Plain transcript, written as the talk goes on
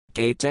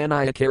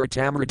Caitanya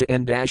Caritamrita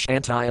and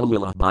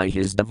Antaya-lila by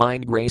His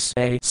Divine Grace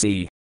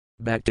A.C.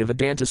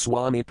 Bhaktivedanta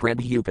Swami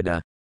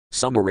Prabhupada.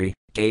 Summary.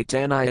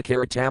 Caitanya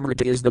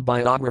Caritamrita is the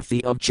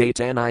biography of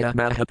Chaitanya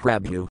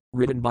Mahaprabhu,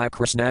 written by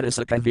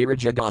Krishnadasa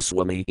Kaviraja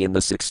Goswami in the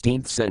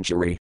 16th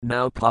century,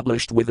 now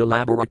published with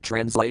elaborate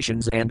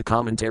translations and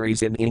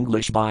commentaries in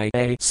English by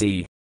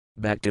A.C.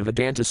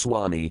 Bhaktivedanta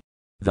Swami.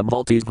 The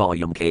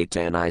multi-volume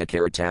Caitanya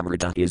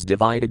Caritamrita is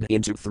divided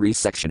into three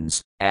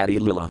sections, Adi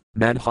Lila,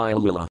 Madhya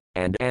Lila,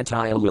 and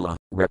Antaya Lila,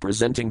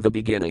 representing the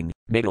beginning,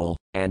 middle,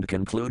 and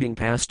concluding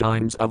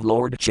pastimes of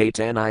Lord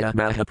Chaitanya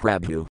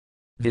Mahaprabhu.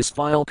 This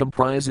file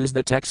comprises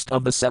the text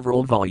of the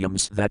several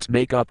volumes that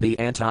make up the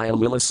Antaya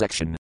Lila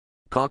section.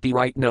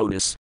 Copyright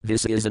notice: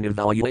 this is an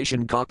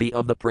evaluation copy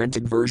of the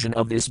printed version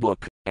of this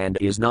book, and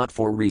is not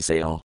for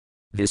resale.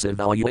 This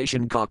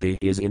evaluation copy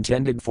is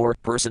intended for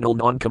personal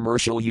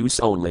non-commercial use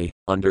only,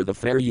 under the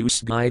fair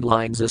use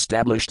guidelines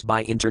established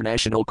by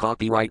international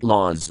copyright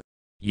laws.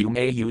 You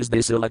may use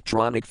this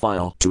electronic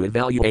file to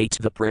evaluate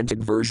the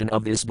printed version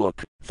of this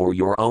book, for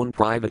your own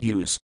private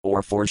use,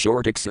 or for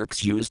short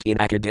excerpts used in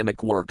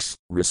academic works,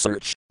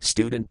 research,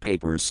 student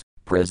papers,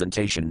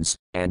 presentations,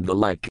 and the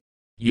like.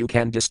 You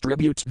can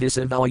distribute this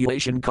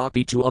evaluation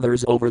copy to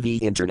others over the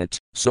internet,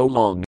 so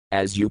long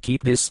as you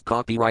keep this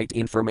copyright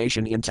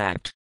information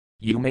intact.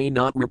 You may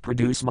not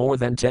reproduce more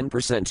than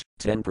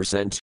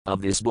 10%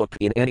 of this book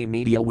in any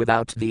media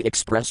without the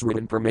express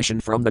written permission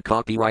from the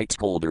copyright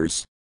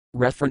holders.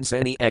 Reference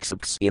any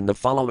excerpts in the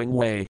following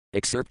way,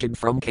 excerpted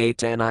from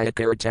Caitanya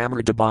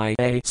Caritamrita by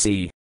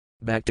A.C.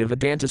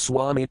 Bhaktivedanta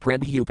Swami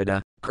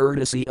Prabhupada,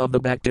 courtesy of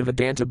the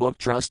Bhaktivedanta Book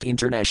Trust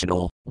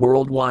International,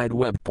 World Wide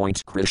Web.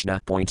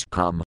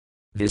 Krishna.com.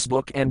 This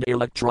book and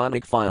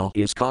electronic file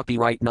is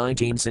copyright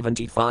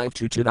 1975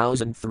 to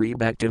 2003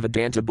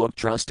 Bhaktivedanta Book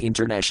Trust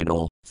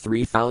International,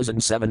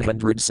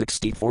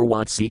 3764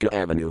 Watseka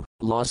Avenue,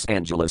 Los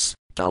Angeles,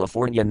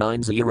 California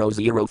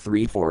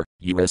 90034,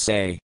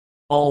 USA.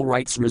 All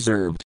rights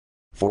reserved.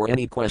 For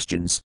any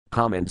questions,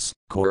 comments,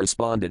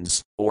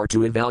 correspondence, or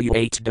to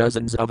evaluate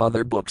dozens of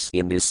other books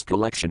in this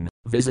collection,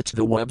 visit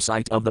the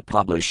website of the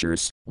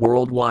publishers,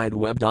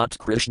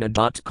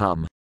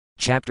 worldwideweb.krishna.com.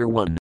 Chapter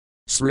 1.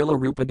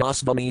 Srila Rupa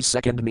Goswami's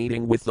Second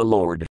Meeting with the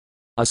Lord.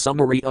 A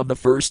summary of the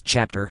first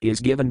chapter is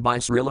given by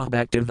Srila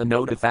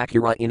Bhaktivinoda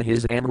Thakura in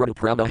his Amrita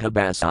Pravaha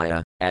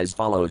Bhasaya, as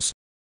follows.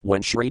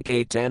 When Sri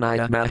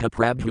Caitanya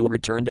Mahaprabhu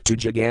returned to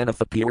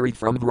Jagannatha Puri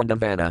from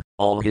Vrindavana,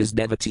 all his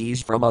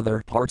devotees from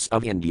other parts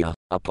of India,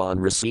 upon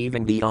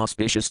receiving the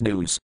auspicious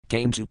news,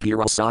 came to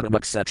Purasadam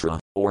etc.,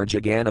 or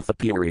Jagannatha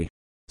Puri.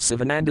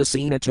 Sivananda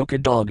Sena took a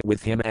dog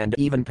with him and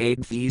even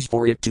paid fees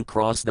for it to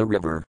cross the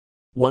river.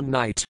 One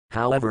night,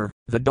 however,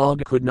 the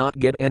dog could not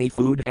get any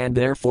food and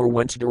therefore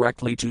went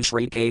directly to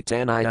Sri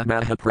Caitanya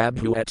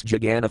Mahaprabhu at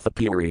Jagannatha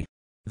Puri.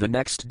 The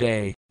next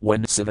day,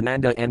 when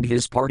Sivananda and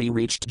his party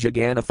reached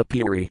Jagannatha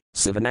Puri,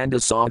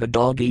 Sivananda saw the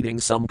dog eating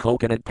some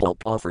coconut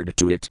pulp offered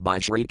to it by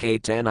Sri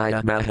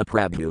Caitanya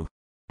Mahaprabhu.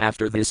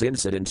 After this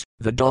incident,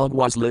 the dog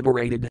was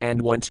liberated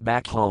and went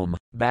back home,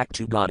 back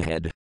to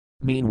Godhead.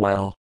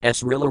 Meanwhile,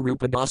 Srila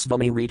Rupa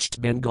Goswami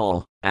reached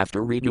Bengal,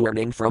 after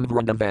returning from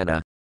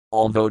Vrindavana.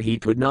 Although he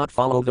could not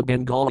follow the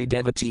Bengali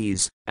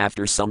devotees,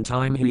 after some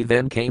time he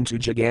then came to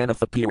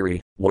Jagannatha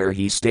Puri, where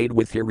he stayed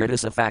with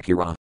Haridasa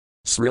Thakura.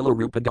 Srila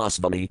Rupa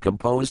Goswami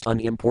composed an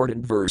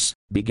important verse,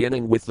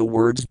 beginning with the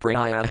words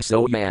Prayah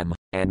Soyam,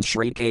 and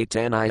Sri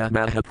Caitanya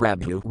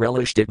Mahaprabhu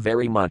relished it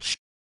very much.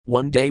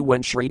 One day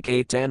when Sri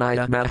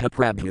Caitanya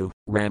Mahaprabhu,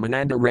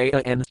 Ramananda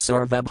Raya and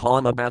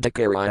Sarvabhauma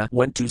Bhattacharya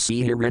went to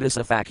see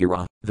Haridasa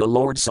Thakura, the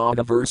Lord saw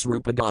the verse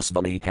Rupa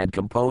Goswami had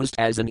composed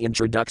as an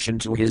introduction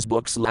to his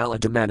books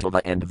Lalita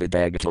Madhava and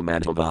Vidagata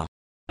Madhava.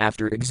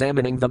 After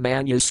examining the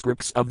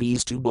manuscripts of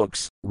these two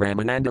books,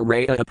 Ramananda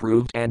Raya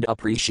approved and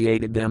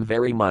appreciated them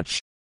very much.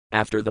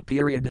 After the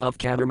period of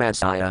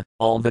Chaturmasaya,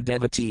 all the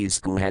devotees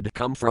who had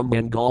come from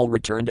Bengal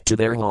returned to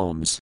their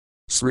homes.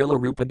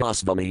 Srila Rupa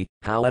Goswami,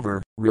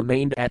 however,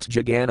 remained at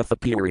Jagannatha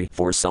Puri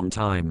for some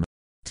time.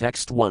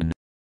 Text 1.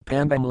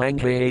 Pambam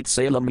langhayat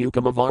salam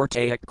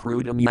ukamavartayak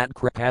krudam yat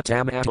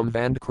kripatam atam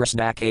vand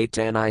krishna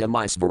caitanya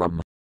misvaram.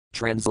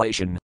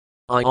 Translation.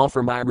 I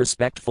offer my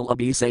respectful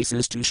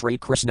obeisances to Sri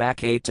Krishna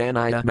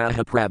Caitanya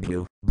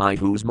Mahaprabhu, by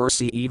whose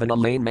mercy even a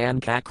lame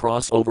man can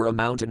cross over a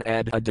mountain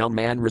and a dumb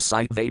man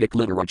recite Vedic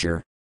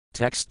literature.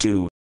 Text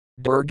 2.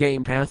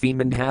 Durgame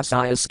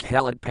Pathimandhasayas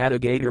Khalat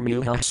Padagator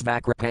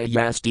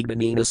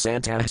Muhasvakrapayastigmanina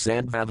Santah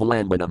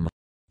Sandvavalambanam.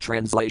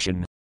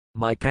 Translation.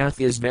 My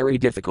path is very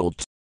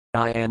difficult.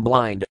 I am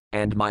blind,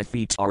 and my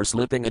feet are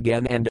slipping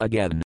again and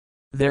again.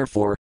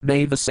 Therefore,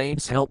 may the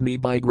saints help me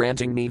by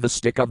granting me the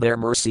stick of their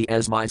mercy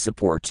as my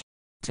support.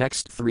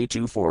 Text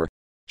 324.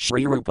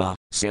 Shri Rupa,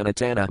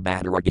 Sanatana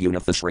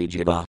Bhattaragunatha Shri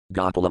Jiva,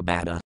 Gopala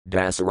Bhatta,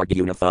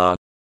 Dasaragunatha.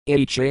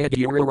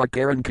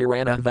 Ichayadurakaran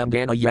Kirana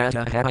Vandana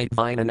Yata Hait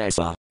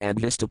Vinanasa, and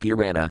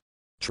Vistapurana.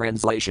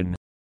 Translation.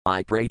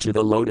 I pray to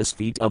the lotus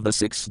feet of the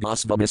six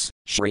Gosvamis,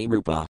 Shri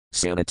Rupa,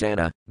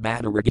 Sanatana,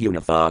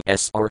 Bhattaragunatha,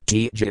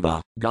 Srt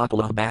Jiva,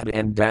 Gopala Bhatta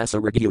and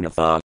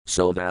Dasaragunatha,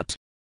 so that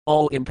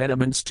All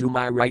impediments to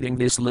my writing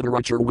this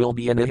literature will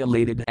be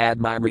annihilated and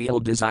my real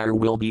desire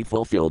will be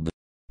fulfilled.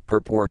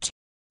 Purport.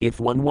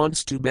 If one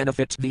wants to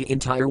benefit the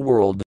entire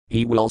world,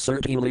 he will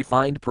certainly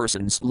find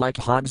persons like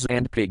hogs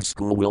and pigs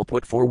who will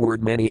put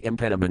forward many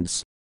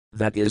impediments.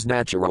 That is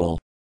natural.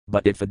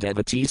 But if a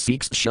devotee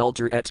seeks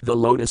shelter at the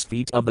lotus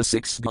feet of the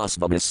sixth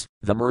Gosvamis,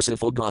 the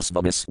merciful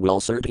Gosvamis will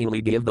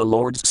certainly give the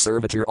Lord's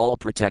servitor all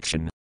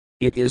protection.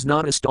 It is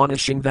not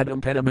astonishing that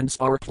impediments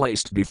are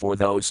placed before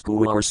those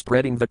who are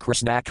spreading the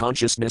Krishna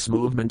consciousness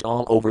movement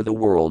all over the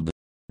world.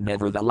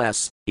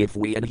 Nevertheless, if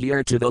we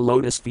adhere to the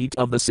lotus feet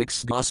of the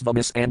six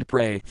Gosvamis and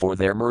pray for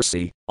their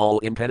mercy, all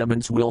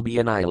impediments will be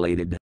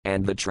annihilated,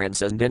 and the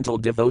transcendental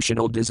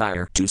devotional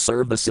desire to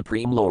serve the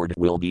Supreme Lord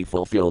will be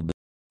fulfilled.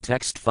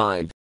 Text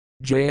 5.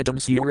 Jayatam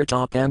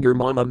Suratangar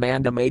Mama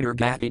Mandamatar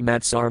Gati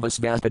Matsarvas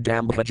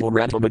Vaspadam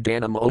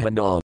Bhajoratamadana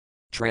Mohana.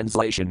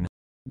 Translation.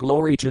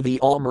 Glory to the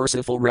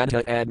all-merciful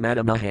Radha and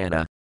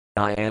Madamahana.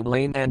 I am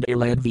lame and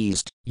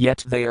ill-advised,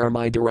 yet they are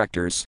my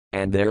directors,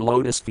 and their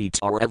lotus feet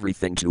are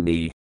everything to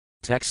me.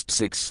 Text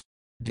 6.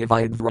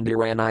 Divide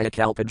Vrindaranaya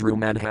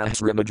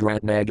Kalpadrumadhas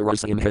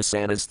Rimadratnagaras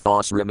Imhasanas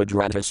Thos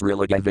Rimadratas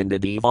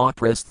Rilagavinda Deva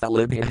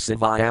Prasthalibhya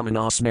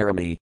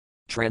Sivayamanosmarami.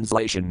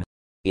 Translation.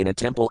 In a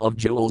temple of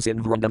jewels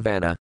in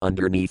Vrindavana,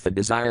 underneath a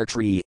desire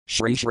tree,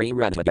 Sri Sri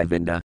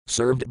Radha-Govinda,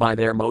 served by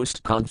their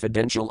most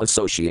confidential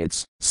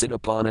associates, sit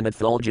upon an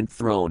effulgent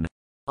throne.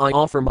 I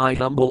offer my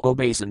humble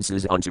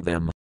obeisances unto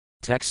them.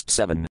 Text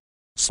 7.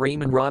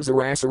 Sriman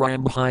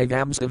Razarasaram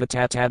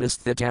Bhaigamsavatatas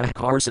Thitah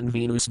Karsan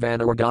Venus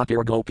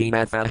Vanaragakir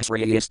Gopinathah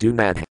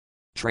Shreyastunat.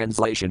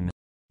 Translation.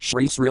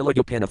 Sri Srila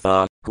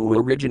Gopinatha, who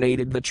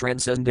originated the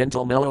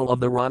transcendental mellow of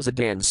the Rasa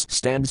dance,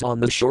 stands on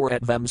the shore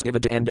at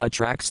Vamsgivada and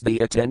attracts the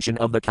attention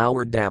of the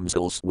coward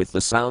damsels with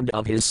the sound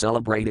of his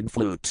celebrated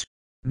flute.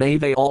 May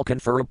they all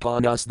confer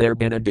upon us their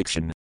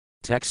benediction.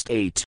 Text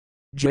 8.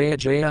 Jaya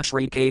Jaya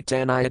Shri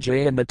Caitanya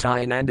Jaya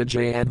Nityananda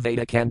Jaya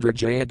Advaita Kandra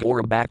Jaya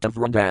Gaura Bhakta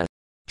Vrinda.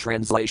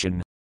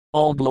 Translation.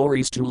 All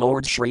glories to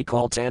Lord Shri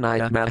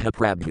Caitanya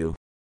Mahaprabhu.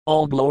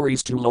 All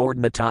glories to Lord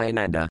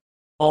Nityananda.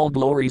 All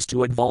glories to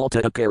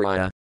Advaita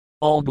Acharya.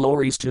 All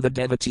glories to the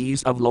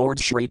devotees of Lord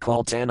Shri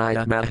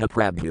Caitanya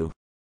Mahaprabhu.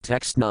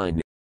 Text 9.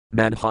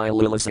 Madhya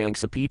Lila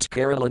Sangsapit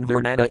Karalan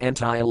Vernana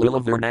Antya Lila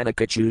Vernana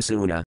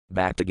Kachusuna,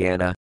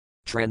 Bhaktagana.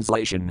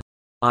 Translation.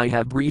 I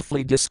have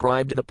briefly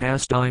described the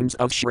pastimes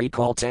of Shri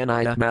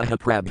Caitanya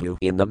Mahaprabhu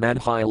in the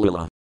Madhya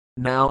Lila.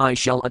 Now I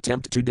shall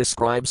attempt to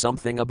describe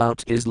something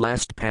about his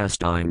last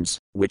pastimes,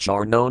 which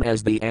are known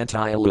as the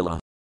Antya Lila.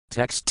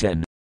 Text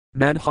 10.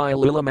 Madhya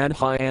Lila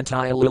Madhya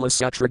Antya Lila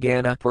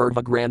Satragana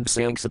Purva Grand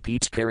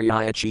Sangsapit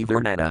Karyachi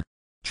Vernana.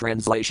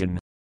 Translation.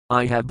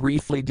 I have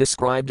briefly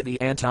described the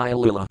Antya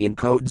Lila in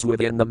codes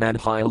within the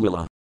Madhya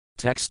Lila.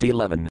 Text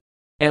 11.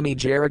 Emi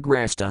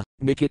Jaragrasta,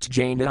 Nikit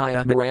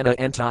Jainaya Marana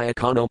Antya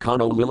Kano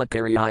Kano Lila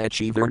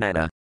Karyachi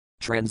Vernana.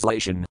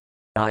 Translation.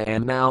 I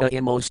am now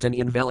almost an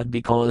invalid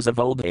because of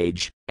old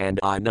age, and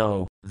I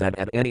know that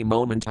at any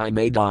moment I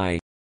may die.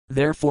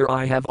 Therefore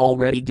I have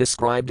already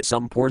described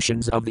some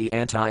portions of the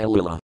Antya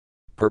Lila.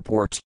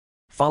 Purport.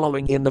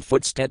 Following in the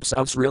footsteps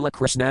of Srila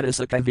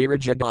Krishnadasa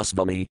Kaviraja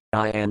Goswami,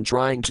 I am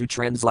trying to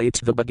translate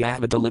the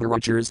Bhagavata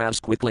literatures as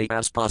quickly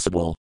as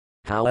possible.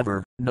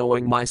 However,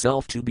 knowing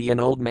myself to be an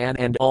old man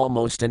and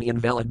almost an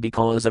invalid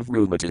because of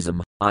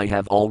rheumatism, I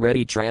have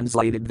already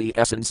translated the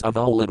essence of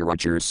all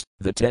literatures,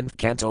 the 10th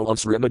canto of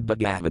Srimad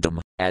Bhagavatam,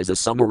 as a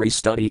summary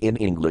study in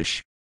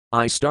English.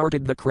 I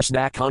started the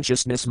Krishna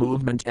consciousness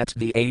movement at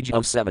the age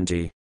of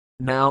 70.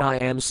 Now I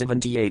am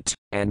 78,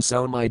 and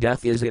so my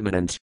death is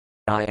imminent.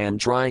 I am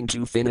trying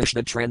to finish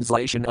the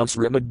translation of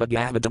Srimad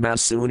Bhagavatam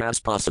as soon as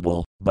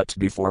possible, but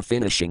before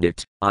finishing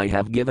it, I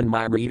have given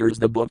my readers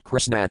the book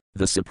Krishna,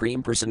 the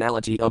Supreme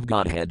Personality of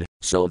Godhead,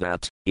 so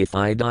that, if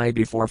I die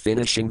before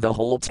finishing the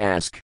whole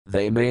task,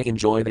 they may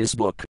enjoy this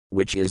book,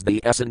 which is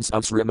the essence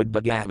of Srimad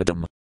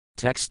Bhagavatam.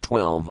 Text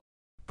 12.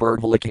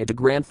 Purvalikita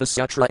Grantha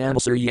Sutra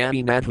Answer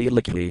Yami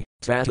Madhyalikhi,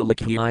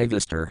 Tatalikhi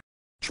Ivistar.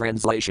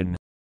 Translation.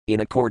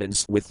 In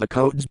accordance with the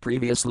codes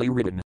previously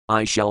written,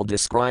 I shall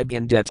describe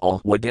in detail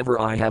whatever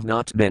I have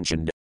not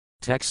mentioned.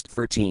 Text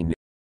 13.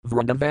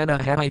 Vrindavana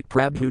Hai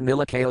Prabhu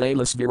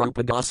Nilakailas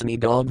Virupadasani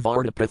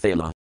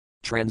Dogvardapathala.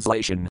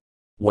 Translation.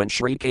 When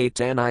Sri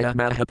Caitanya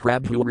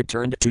Mahaprabhu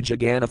returned to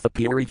Jagannatha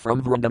Puri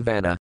from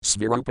Vrindavana,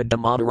 Svirupa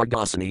Damodara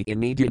Goswami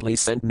immediately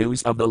sent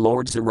news of the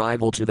Lord's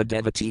arrival to the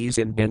devotees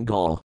in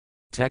Bengal.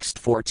 Text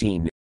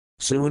 14.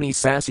 Suni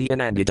Sasi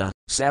Anandita,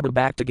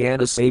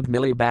 Sababhaktagana Save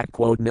Mili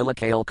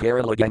Nilakail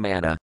Kerala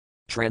Gamana.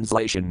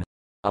 Translation.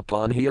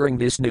 Upon hearing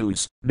this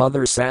news,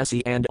 Mother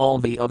Sasi and all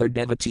the other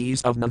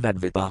devotees of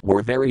Navadvipa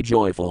were very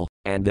joyful,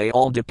 and they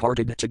all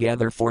departed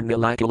together for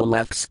Nilakila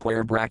left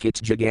square bracket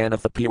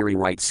Jagannatha Puri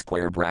right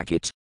square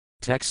bracket.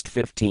 Text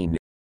 15.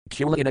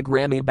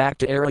 Kulinagrami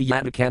Bhakta Era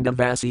Yadakanda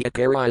Vasi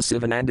Akaraya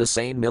Sivananda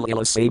Sain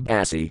Milila Save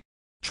Asi.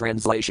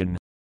 Translation.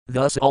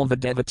 Thus all the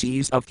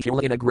devotees of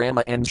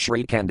Kulinagrama and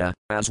Shrikanda,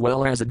 as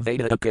well as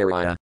Advaita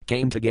Acharya,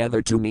 came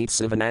together to meet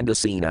Sivananda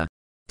Sena.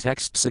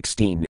 Text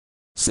 16.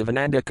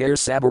 Sivananda Kare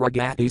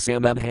Sabaragati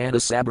Samabhana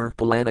Sabar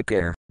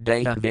Palanakare,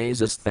 Deha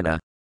Vasasthana.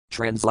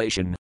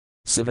 Translation.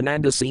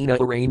 Sivananda Sena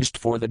arranged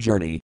for the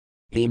journey.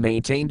 He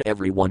maintained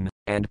everyone,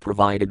 and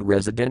provided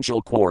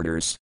residential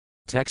quarters.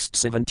 Text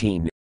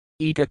 17.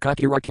 Eka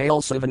Kukira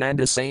Kale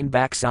Sivananda Sane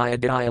Baksaya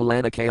Daya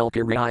Lana Kale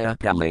Kiraya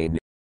Palane.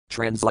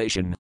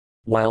 Translation.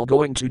 While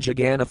going to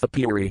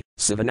Jagannatha-puri,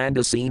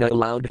 Sivananda Sena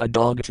allowed a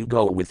dog to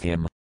go with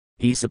him.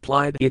 He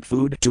supplied it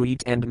food to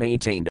eat and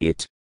maintained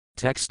it.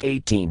 Text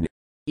 18.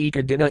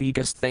 Eka Dina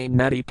Ekas Thane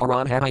Nadi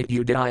Paranhai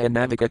Udaya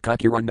Navika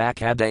Kukira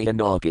Nakadaya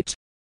Nogit.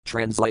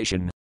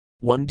 Translation.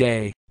 One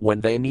day, when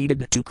they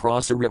needed to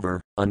cross a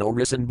river, an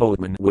Orison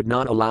boatman would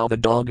not allow the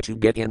dog to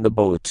get in the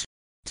boat.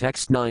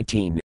 Text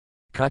 19.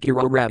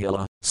 Kukira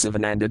Rahila,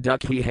 Sivananda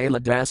Dukhi Hala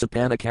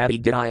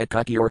Dasapanakati Daya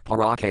Kukir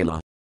Parakala.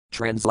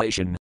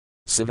 Translation.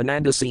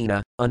 Sivananda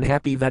Sena,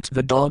 unhappy that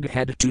the dog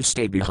had to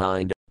stay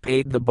behind,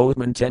 paid the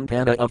boatman 10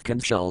 panna of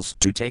conch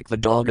to take the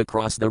dog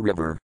across the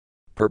river.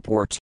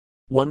 Purport.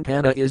 1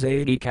 panna is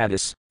 80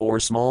 kadis, or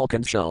small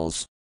conch.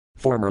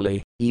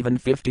 Formerly, even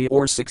 50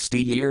 or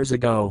 60 years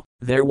ago,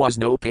 there was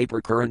no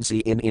paper currency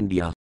in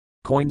India.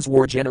 Coins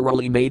were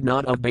generally made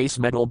not of base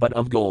metal but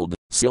of gold,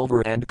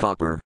 silver and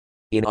copper.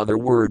 In other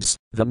words,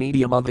 the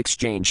medium of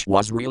exchange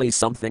was really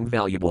something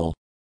valuable.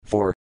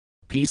 For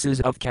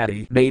pieces of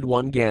kati made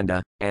 1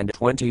 ganda, and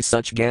 20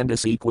 such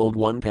gandas equaled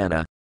 1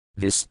 panna.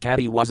 This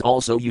kati was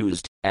also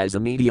used as a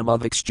medium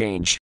of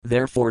exchange,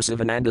 therefore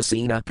Sivananda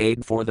Sena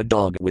paid for the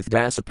dog with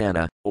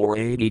dasapanna, or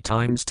 80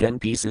 times 10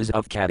 pieces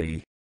of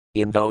kati.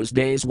 In those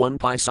days 1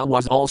 paisa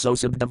was also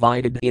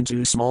subdivided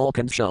into small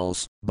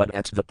conchs, but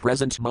at the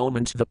present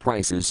moment the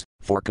prices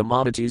for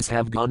commodities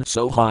have gone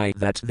so high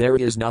that there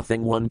is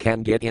nothing one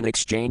can get in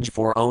exchange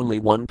for only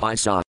 1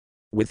 paisa.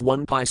 With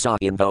 1 paisa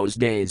in those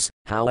days,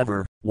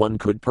 however, one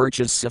could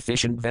purchase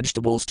sufficient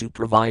vegetables to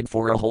provide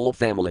for a whole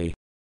family.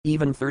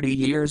 Even 30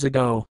 years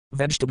ago,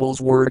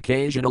 vegetables were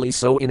occasionally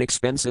so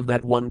inexpensive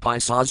that 1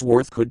 paisa's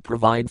worth could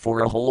provide for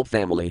a whole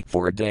family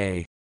for a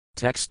day.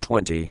 Text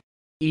 20.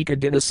 Eka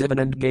Dina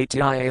Sivanand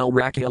Gatayal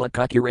Rakila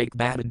Kukurake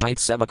Batadite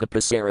Sevaka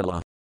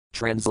Pasarila.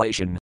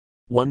 Translation.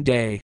 One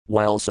day,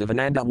 while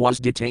Sivananda was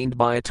detained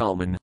by a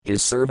Talman,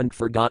 his servant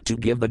forgot to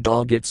give the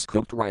dog its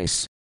cooked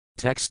rice.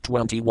 Text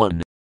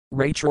 21.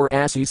 Rachor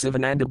Asi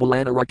Sivananda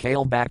Balana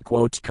Rakale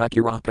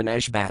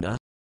Kukurapanashbata.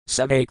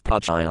 Sevak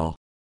Pachile.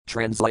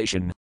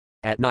 Translation.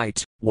 At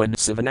night, when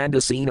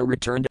Sivananda Sena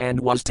returned and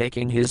was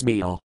taking his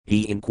meal,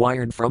 he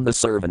inquired from the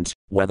servant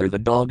whether the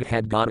dog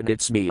had gotten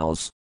its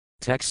meals.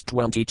 Text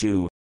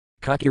 22.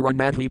 Kukira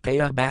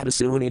Madhipaya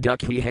Batasuni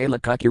Dukhi Hala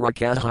Kukira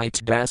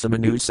Kahite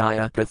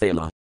Dasamanusaya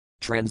Pathala.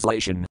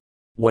 Translation.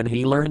 When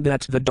he learned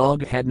that the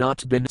dog had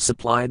not been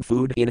supplied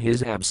food in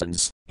his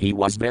absence, he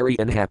was very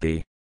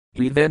unhappy.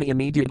 He then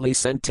immediately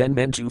sent 10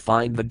 men to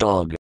find the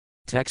dog.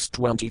 Text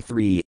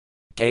 23.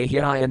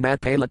 Kahyayan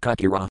Matpala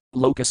Kukira,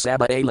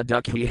 Lokasaba Ala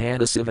Dukhi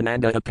Hana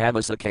Sivananda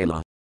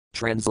Apavasakala.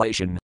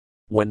 Translation.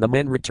 When the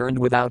men returned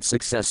without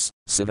success,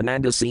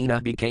 Sivananda Sena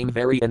became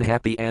very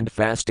unhappy and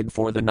fasted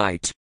for the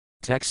night.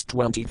 Text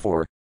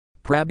 24.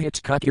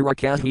 Prabhit Kukira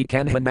Kahi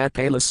Kanhan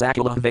Matpala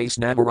Sakala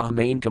Vaisnavara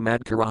Main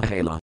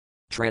Kamadkarahela.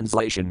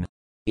 Translation.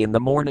 In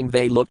the morning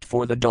they looked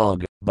for the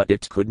dog, but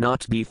it could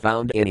not be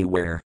found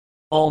anywhere.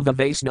 All the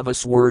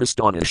Vaisnavas were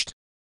astonished.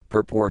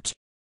 Purport.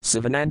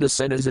 Sivananda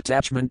Sena's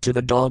attachment to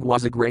the dog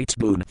was a great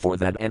boon for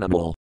that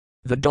animal.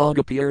 The dog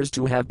appears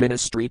to have been a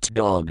street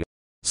dog.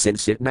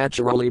 Since it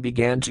naturally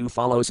began to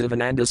follow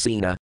Sivananda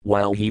Sena,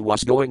 while he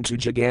was going to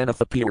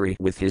Jagannatha-puri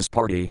with his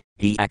party,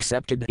 he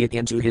accepted it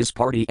into his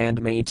party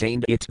and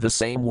maintained it the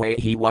same way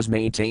he was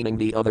maintaining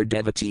the other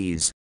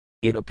devotees.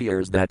 It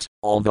appears that,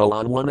 although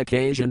on one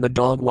occasion the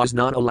dog was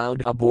not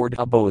allowed aboard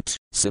a boat,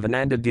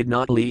 Sivananda did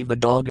not leave the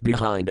dog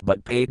behind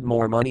but paid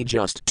more money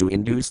just to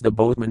induce the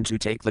boatman to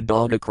take the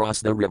dog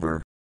across the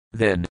river.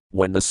 Then,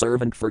 when the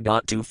servant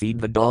forgot to feed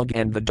the dog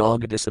and the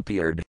dog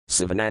disappeared,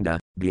 Sivananda,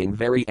 being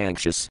very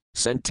anxious,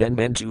 sent 10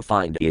 men to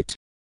find it.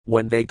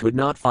 When they could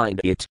not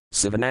find it,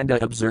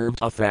 Sivananda observed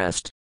a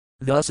fast.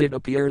 Thus it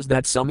appears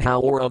that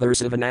somehow or other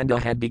Sivananda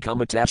had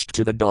become attached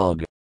to the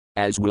dog.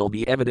 As will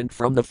be evident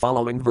from the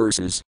following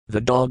verses, the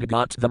dog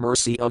got the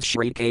mercy of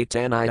Sri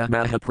Caitanya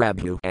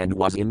Mahaprabhu and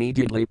was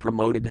immediately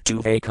promoted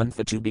to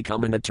Vaikuntha to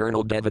become an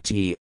eternal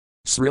devotee.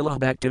 Srila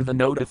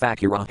Bhaktivinoda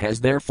Thakura has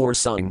therefore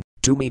sung,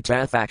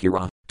 Tumita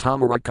Thakura,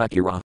 Tamara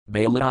Kukira,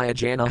 Balaya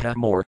Janaha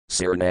More,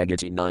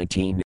 Saranagati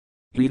 19.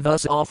 He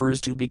thus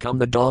offers to become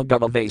the dog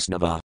of a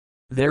Vaisnava.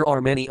 There are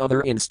many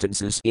other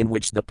instances in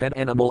which the pet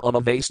animal of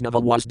a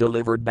Vaisnava was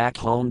delivered back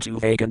home to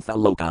Vaikuntha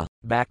Loka,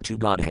 back to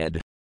Godhead.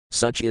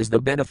 Such is the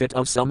benefit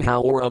of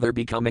somehow or other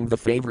becoming the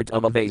favorite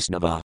of a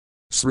Vaisnava.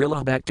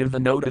 Srila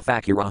Bhaktivinoda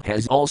Thakura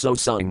has also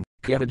sung,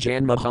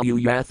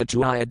 Kavajanmahayu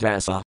Yathatuaya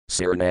Dasa,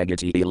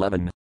 Saranagati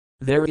 11.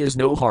 There is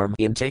no harm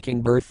in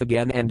taking birth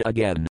again and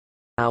again.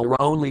 Our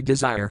only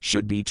desire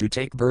should be to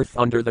take birth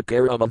under the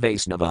care of a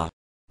Vaisnava.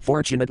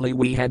 Fortunately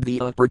we had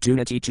the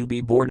opportunity to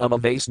be born of a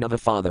Vaisnava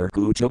father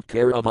who took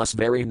care of us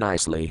very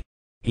nicely.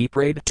 He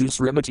prayed to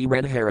Srimati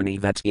Radharani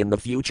that in the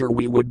future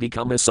we would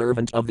become a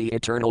servant of the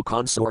eternal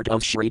consort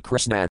of Sri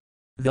Krishna.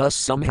 Thus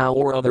somehow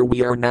or other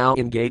we are now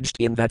engaged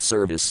in that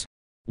service.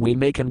 We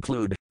may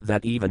conclude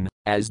that even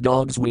as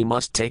dogs we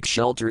must take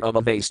shelter of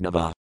a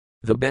Vaisnava.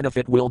 The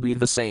benefit will be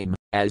the same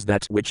as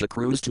that which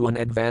accrues to an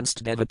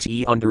advanced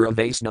devotee under a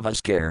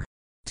Vaisnava's care.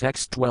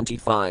 Text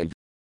 25.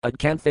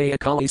 Adkanthaya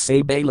Kali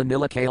Se Bala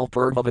Nilakale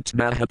Purvavat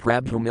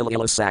Mahaprabhu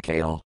Milila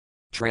Sakale.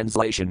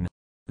 Translation.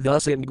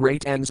 Thus in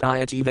great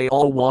anxiety they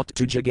all walked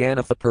to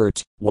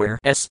Jagannatha-purt, where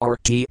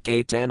Srt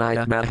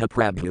Caitanya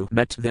Mahaprabhu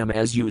met them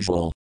as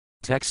usual.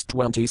 Text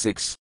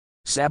 26.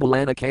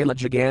 Sabalana Kala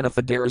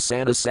Jagannatha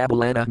Darasana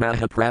Sabalana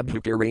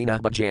Mahaprabhu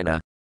Kirina Bhajana.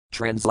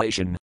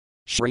 Translation.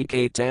 Sri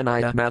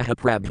Caitanya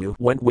Mahaprabhu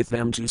went with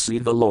them to see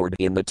the Lord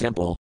in the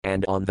temple,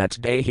 and on that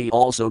day he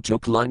also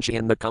took lunch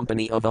in the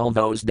company of all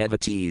those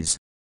devotees.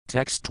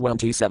 Text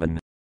 27.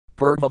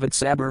 Purvavat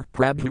Sabur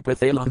Prabhu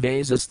Pathala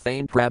Vasas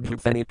Thane Prabhu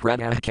Thani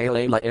Pranah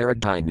Kalela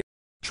Aradine.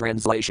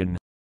 Translation.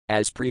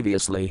 As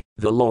previously,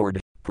 the Lord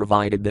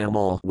provided them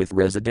all with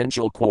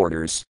residential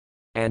quarters.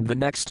 And the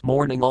next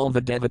morning all the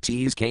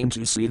devotees came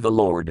to see the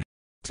Lord.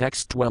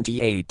 Text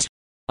 28.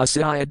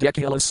 Asaya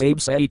Dekila Sabe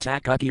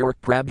Saitakakior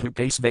Prabhu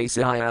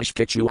Pasvasayash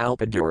Kichu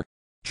Alpadur.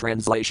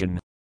 Translation.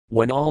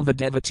 When all the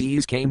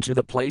devotees came to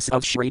the place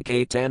of Sri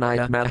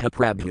Caitanya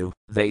Mahaprabhu,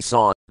 they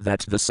saw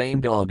that the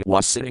same dog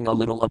was sitting a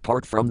little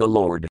apart from the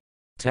Lord.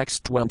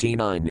 Text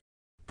 29.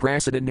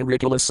 Prasada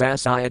Nirikula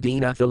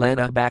Sasayadina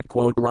Thalana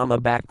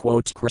Rama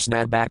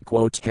Krishna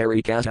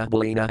Harikata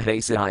Balina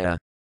Vasaya.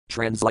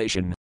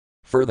 Translation.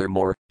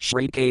 Furthermore,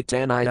 Sri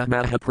Caitanya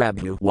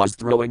Mahaprabhu was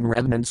throwing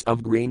remnants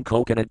of green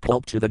coconut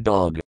pulp to the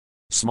dog.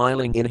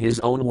 Smiling in his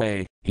own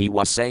way, he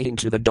was saying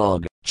to the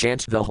dog,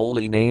 chant the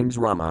holy names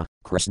Rama,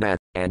 Krishna,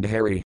 and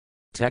Hari.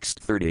 Text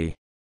 30.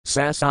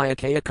 Sasaya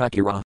Kaya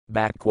Kukira,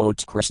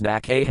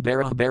 Krishna Kaya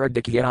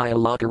Baradikya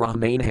Lakara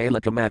Main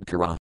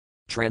Halakamadkara.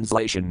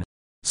 Translation.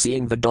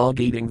 Seeing the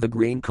dog eating the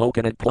green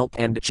coconut pulp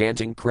and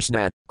chanting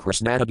Krishna,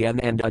 Krishna again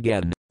and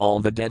again, all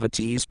the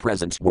devotees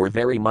present were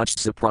very much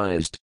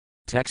surprised.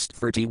 Text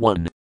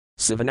 31.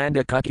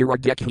 Sivananda Kukira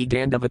Dekhi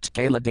Dandavat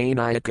Kala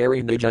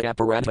Danayakari Nija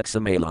Aparatak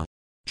Samela.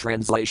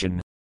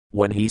 Translation.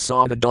 When he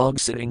saw the dog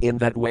sitting in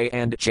that way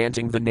and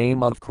chanting the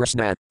name of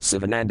Krishna,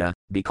 Sivananda,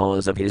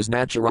 because of his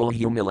natural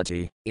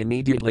humility,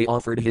 immediately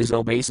offered his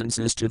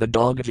obeisances to the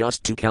dog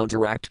just to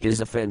counteract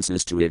his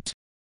offenses to it.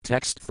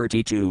 Text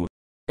 32.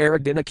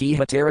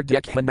 Aradinakiha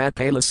Taradekha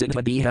Matpala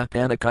Siddhadiha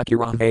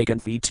Panakukira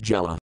Vakan Feet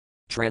Jela.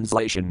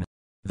 Translation.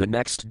 The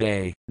next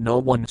day, no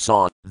one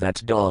saw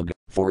that dog,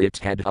 for it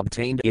had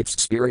obtained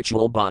its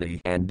spiritual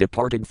body and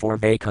departed for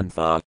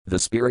Vaikuntha, the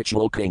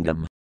spiritual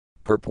kingdom.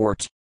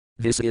 Purport.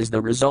 This is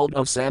the result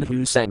of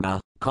Sadhu Sangha,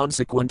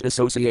 consequent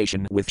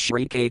association with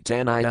Sri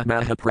Caitanya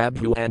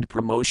Mahaprabhu and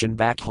promotion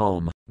back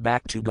home,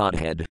 back to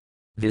Godhead.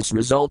 This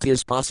result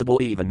is possible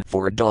even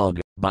for a dog,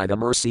 by the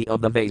mercy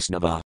of the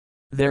Vaisnava.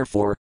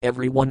 Therefore,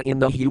 everyone in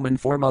the human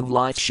form of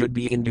life should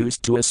be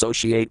induced to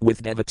associate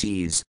with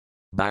devotees.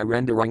 By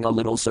rendering a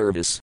little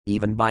service,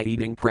 even by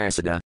eating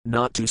prasada,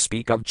 not to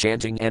speak of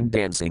chanting and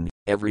dancing,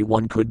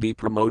 everyone could be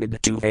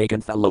promoted to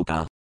Vaikuntha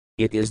Loka.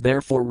 It is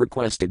therefore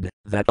requested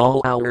that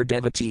all our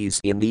devotees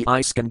in the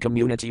ISKCON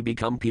community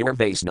become pure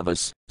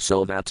Vaisnavas,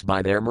 so that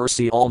by their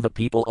mercy all the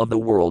people of the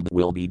world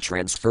will be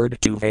transferred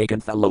to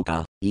Vaikuntha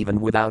Loka, even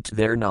without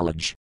their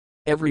knowledge.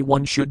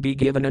 Everyone should be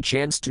given a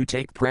chance to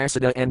take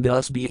prasada and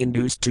thus be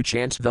induced to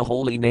chant the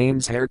holy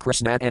names Hare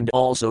Krishna and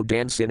also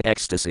dance in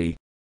ecstasy.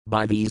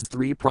 By these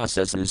three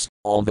processes,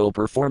 although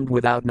performed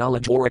without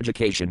knowledge or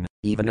education,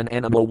 even an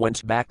animal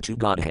went back to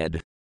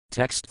Godhead.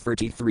 Text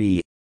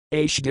 33.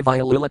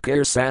 Ashdivaya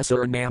Lilakar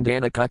Sasar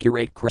Nandana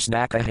Kukirate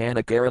Krishnaka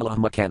Hana Kerala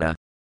Makana.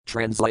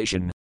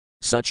 Translation.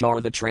 Such are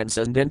the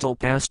transcendental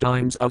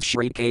pastimes of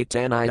Sri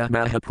Caitanya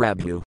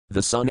Mahaprabhu,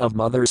 the son of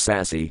Mother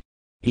Sasi.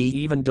 He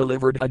even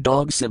delivered a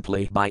dog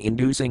simply by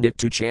inducing it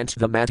to chant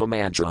the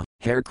Matamantra,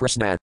 Hare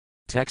Krishna.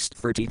 Text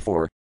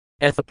 34.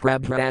 Etha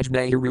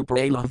Prabhrajnaya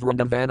Rupala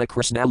Vrindavana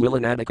Krishna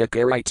Lilanadaka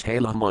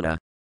Karaitala Muna.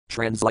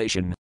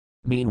 Translation.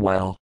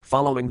 Meanwhile,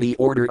 following the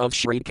order of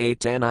Sri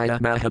Caitanya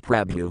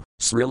Mahaprabhu,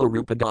 Srila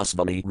Rupa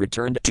Goswami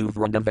returned to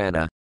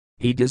Vrindavana.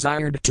 He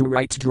desired to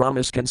write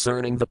dramas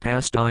concerning the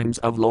pastimes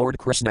of Lord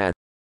Krishna.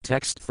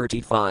 Text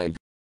 35.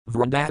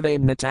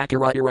 Vrindavan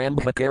Natakara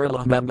Irambha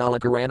Kerala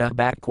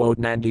Mamalakarana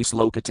Nandi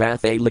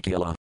Slokatathe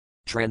Likila.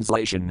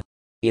 Translation.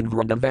 In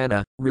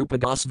Vrindavana, Rupa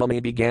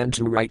Goswami began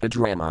to write a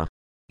drama.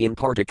 In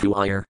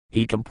particular,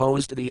 he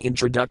composed the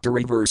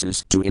introductory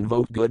verses to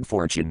invoke good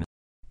fortune.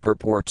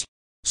 Purport.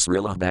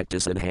 Srila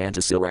Bhaktisiddhanta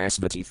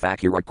Sarasvati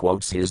Thakura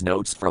quotes his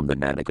notes from the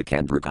Nanaka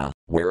Kandrika,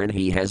 wherein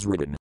he has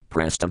written,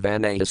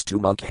 Prastavanayas tu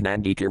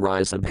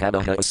Mukhnandikarisam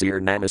Havaha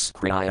Asir Namas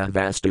Kriya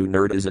Vastu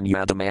Nerdazan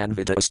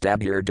Yadamanvita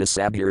Stabhir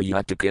Dasabhir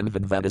Yuktakim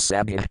Vidvada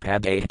Sabhih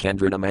Padah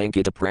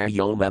Kandranamakita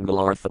Prayo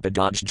Mangalartha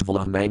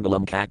Padajjvala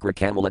Mangalam Kakra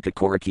Kamalaka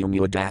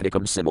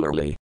Korakumudadikam.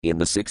 Similarly, in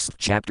the 6th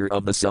chapter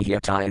of the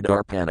Sahyataya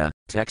Darpana,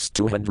 text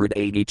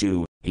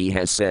 282, he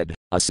has said,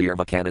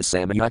 Asirvakana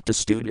Samyukta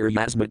Studir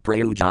Yasmat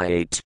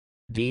Prayujayate.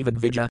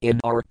 Devadvija in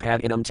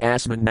Arpadinam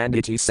Tasman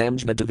Nanditi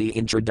Samjna to the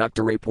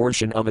introductory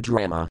portion of a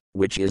drama,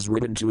 which is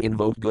written to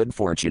invoke good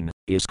fortune,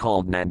 is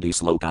called Nandi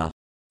Sloka.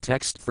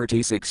 Text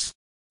 36.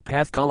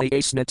 Pathkali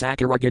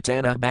Asnatakara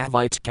Gitana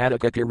Bhavite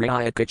Kataka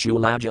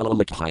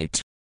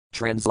Kiriyakachulajalalikheit.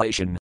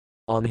 Translation.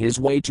 On his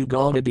way to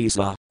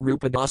Gaudadisa,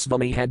 Rupa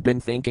Goswami had been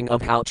thinking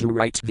of how to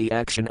write the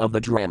action of the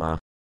drama.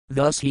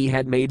 Thus he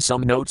had made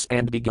some notes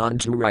and begun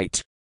to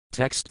write.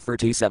 Text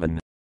 37.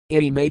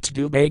 Imate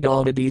Dubay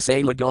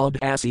Gaudadisa Lagod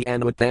Asi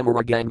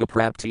Anwatamara Ganga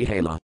Prapti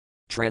Hala.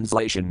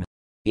 Translation.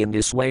 In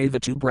this way the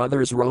two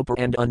brothers Roper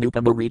and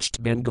Anupama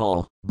reached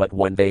Bengal, but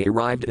when they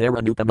arrived there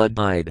Anupama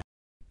died.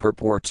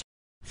 Purport.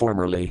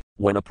 Formerly,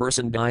 when a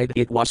person died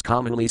it was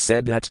commonly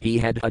said that he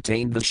had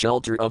attained the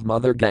shelter of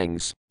Mother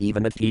Ganges,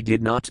 even if he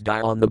did not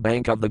die on the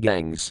bank of the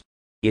Ganges.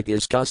 It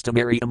is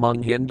customary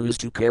among Hindus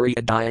to carry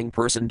a dying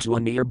person to a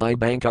nearby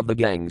bank of the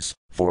Ganges,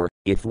 for,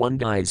 if one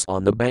dies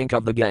on the bank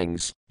of the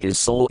Ganges, his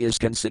soul is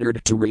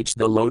considered to reach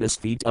the lotus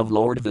feet of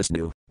Lord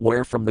Vishnu,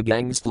 wherefrom the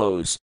Ganges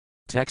flows.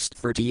 Text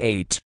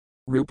 38.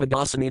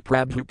 Rupadasani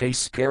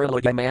Prabhupas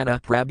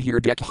Keralagamana Prabhur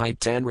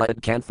Dekhaitanra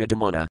and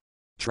Kanfidamona.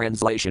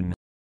 Translation.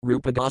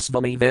 Rupa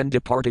Goswami then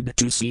departed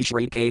to see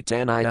Sri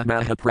Caitanya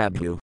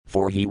Mahaprabhu,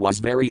 for he was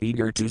very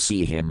eager to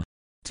see him.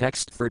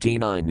 Text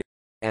 39.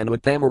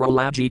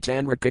 Anvatamaraji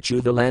Tanrakachu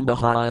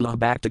Vilambahaila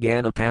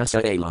Bhaktagana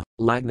Pasaela,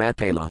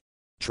 Lagnapala.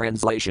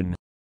 Translation.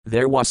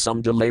 There was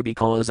some delay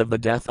because of the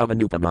death of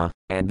Anupama,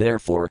 and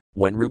therefore,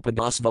 when Rupa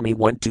Goswami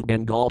went to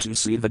Bengal to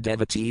see the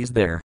devotees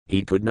there,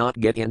 he could not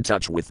get in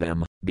touch with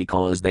them,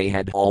 because they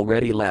had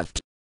already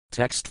left.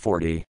 Text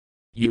 40.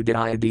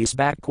 Udayadis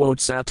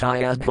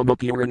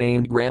Satyadhamapura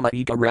named Grama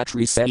Eka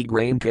Ratri Seti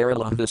Grain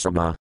Kerala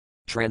Visrama.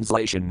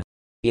 Translation.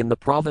 In the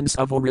province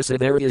of Orissa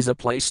there is a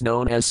place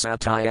known as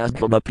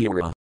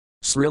Satyadhamapura.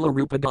 Srila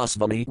Rupa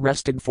Goswami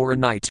rested for a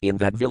night in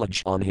that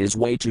village on his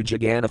way to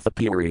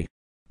Jagannathapuri.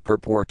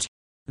 Purport.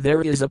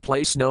 There is a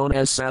place known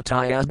as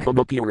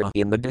Satyadhamapura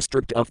in the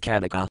district of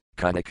Kadaka,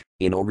 Cuttack,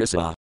 in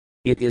Orissa.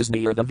 It is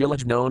near the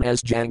village known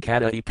as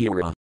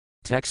Jankadaipura.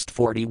 Text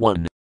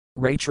 41.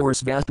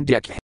 Rachors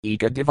Vatndek,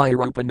 Eka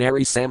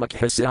Divirupanari Samak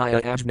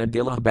Hasaya Ajna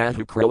Dila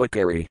Bahu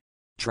Kroakari.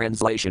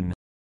 Translation.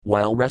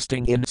 While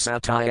resting in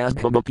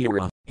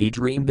Satyadhamapura, he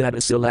dreamed that a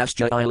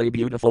celestially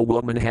beautiful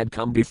woman had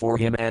come before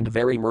him and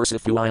very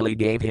mercifully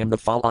gave him the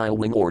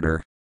following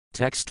order.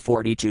 Text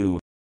 42.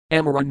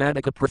 Amara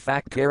Nadaka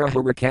Prafakara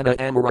Hurricana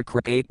Amara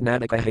Kripate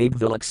Nadaka Habe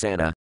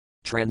Vilaksana.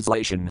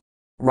 Translation.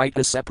 Write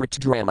a separate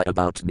drama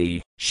about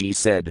me, she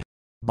said.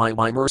 By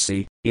my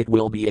mercy, it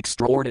will be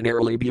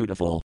extraordinarily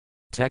beautiful.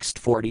 Text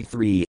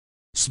 43.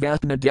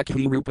 Svatna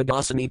Dekhi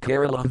Rupadasani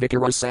Kerala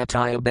Vikara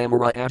Satya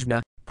Bamara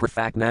Ajna,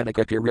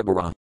 Prafaknadaka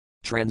Kiribara.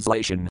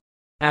 Translation.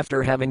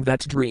 After having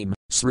that dream,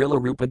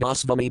 Srila Rupa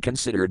Goswami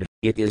considered,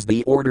 it is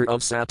the order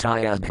of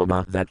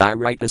Satyadhama that I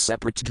write a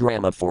separate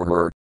drama for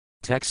her.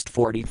 Text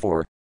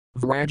 44.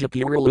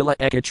 Vrajapura Lila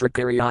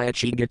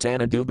Ekatrakariyachi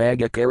Gatana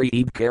Dubagakari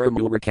Eb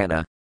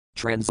Karamurakana.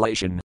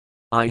 Translation.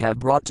 I have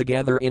brought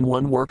together in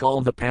one work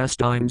all the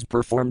pastimes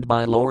performed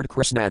by Lord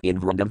Krishna in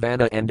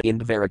Vrindavana and in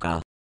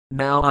Dvaraka.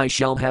 Now I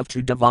shall have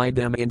to divide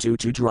them into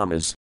two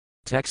dramas.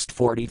 Text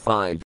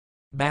 45.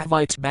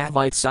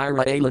 Bhavite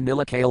Sira Ala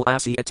Nilakale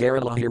Asi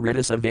Atarala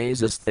Hiridasa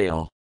Vasas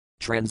Thale.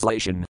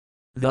 Translation.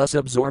 Thus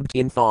absorbed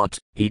in thought,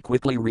 he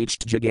quickly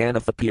reached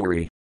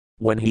Jagannathapuri.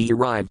 When he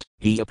arrived,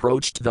 he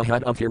approached the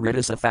hut of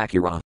Hiridasa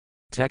Thakura.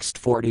 Text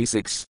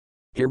 46.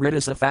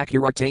 Hiridasa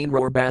Thakura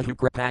Tainror Bahu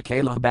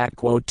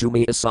Kripakala to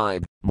me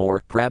aside,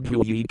 more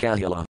Prabhu Ye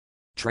Kahila.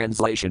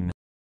 Translation.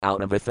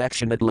 Out of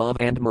affectionate love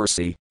and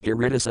mercy,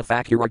 Hiridasa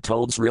Thakura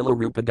told Srila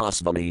Rupa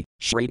Goswami,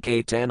 Sri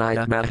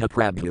Caitanya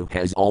Mahaprabhu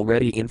has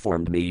already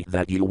informed me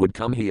that you would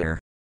come here.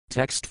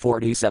 Text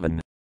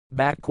 47.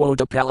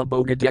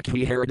 Apalaboga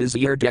Dekhi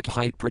Haridazir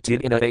Dekhite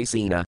Pratidina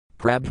Asina,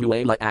 Prabhu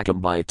Ala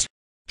Akambite.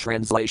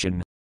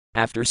 Translation.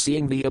 After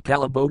seeing the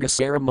Apalaboga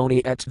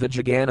ceremony at the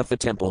Jagannatha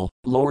temple,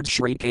 Lord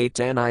Sri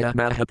Caitanya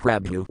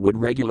Mahaprabhu would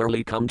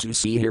regularly come to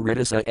see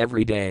Hiridasa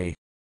every day.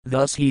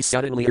 Thus he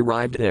suddenly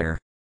arrived there.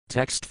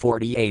 Text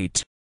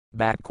 48.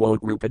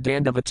 Rupa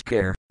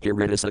Dandavatkar,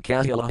 Hiridasa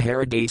Kahila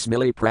Haridas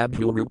Mili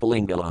Prabhu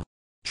Rupalingala.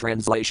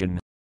 Translation.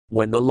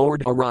 When the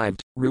Lord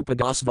arrived, Rupa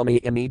Goswami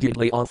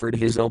immediately offered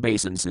his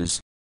obeisances.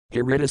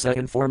 Hiridasa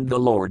informed the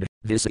Lord,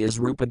 this is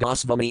Rupa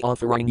Goswami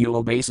offering you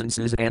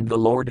obeisances, and the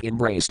Lord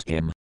embraced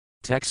him.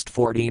 Text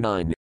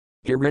 49.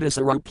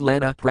 Hiridasa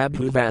Ruplana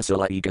Prabhu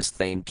Vasila Ekas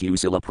Thank you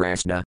Sila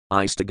Prashna,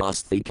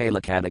 Istagasthi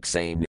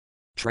Kalakadaksane.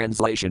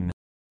 Translation.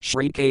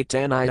 Sri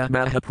Caitanya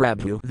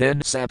Mahaprabhu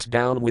then sat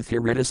down with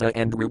Hiridasa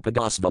and Rupa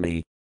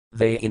Goswami.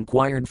 They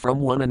inquired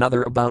from one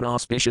another about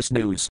auspicious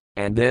news,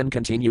 and then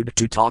continued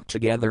to talk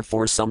together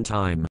for some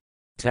time.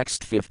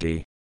 Text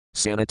 50.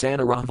 Sanatana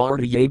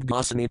Ravarta Yab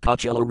Gosani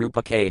Pachela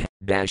Rupa K.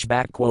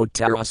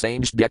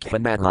 Tarasanj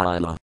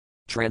Dekhanatlaila.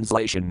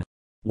 Translation.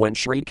 When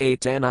Sri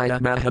Caitanya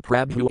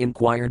Mahaprabhu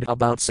inquired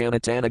about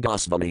Sanatana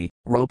Goswami,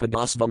 Rupa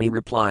Goswami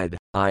replied,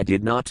 I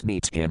did not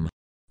meet him.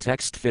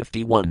 Text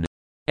 51.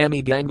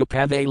 Emi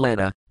Gangapave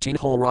Lana,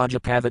 Tinhol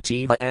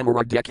Rajapavativa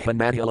Amara Dekhan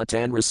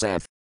Madhilatan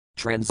Rasath.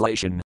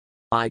 Translation.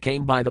 I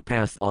came by the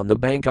path on the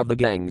bank of the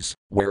Ganges,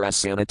 whereas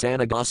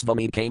Sanatana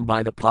Goswami came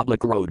by the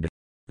public road.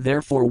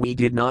 Therefore we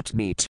did not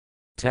meet.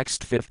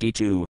 Text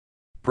 52.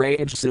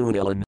 Prayaj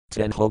Sunilan,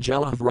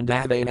 Tenhojala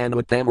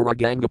Vrindavananavatamara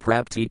Ganga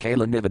Prapti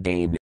Kala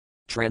Nivadane.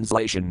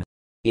 Translation.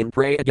 In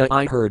Prayaga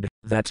I heard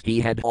that he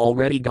had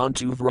already gone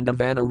to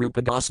Vrindavana.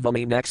 Rupa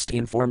Goswami next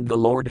informed the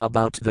Lord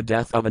about the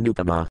death of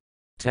Anupama.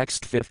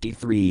 Text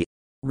 53.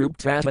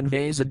 Ruptavan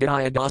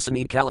Vasadaya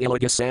Gosani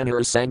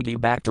Kalilagasanarar Sangdi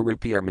Bhakta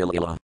Rupir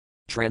Milila.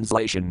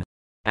 Translation.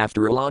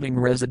 After allotting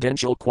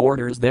residential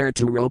quarters there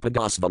to Rupa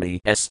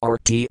Goswami,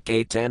 Srt.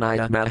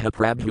 Caitanya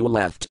Mahaprabhu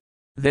left.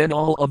 Then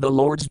all of the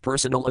Lord's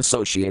personal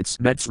associates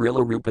met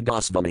Srila Rupa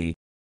Goswami.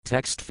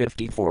 Text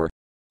 54.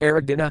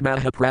 Aradina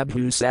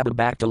Mahaprabhu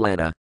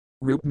Sababhaktalana.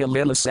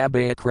 Rupmilila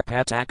Sabaya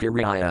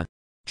Kripatakariya.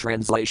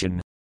 Translation.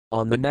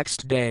 On the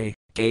next day,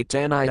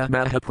 Caitanya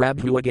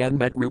Mahaprabhu again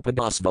met Rupa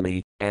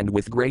Goswami, and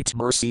with great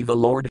mercy the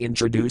Lord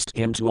introduced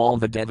him to all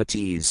the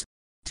devotees.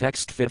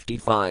 Text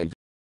 55.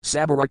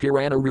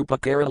 Sabarakirana Rupa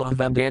Kerala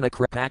Vandana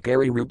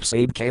Kripakari Rup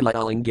Sab Kala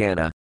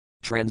Alingana.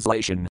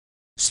 Translation.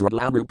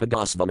 Srila Rupa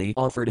Goswami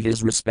offered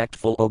his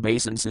respectful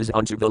obeisances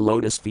unto the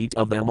lotus feet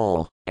of them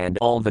all, and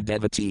all the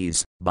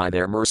devotees, by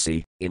their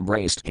mercy,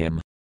 embraced him.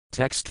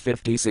 Text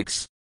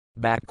 56.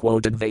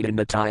 Backquoted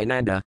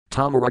Vedanatayananda,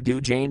 Tamaradu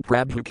Jain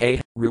Prabhu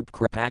K. Rup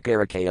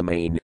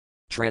Kripakarikayamain.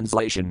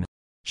 Translation.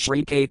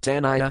 Sri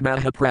Caitanya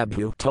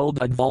Mahaprabhu told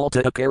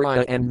Advalta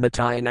Akarya and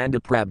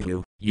Nityananda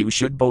Prabhu, you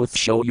should both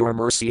show your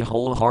mercy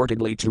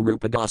wholeheartedly to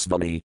Rupa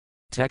Goswami.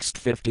 Text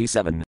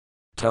 57.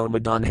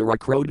 Tomadhanhara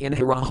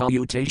Krodinhara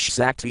Utesh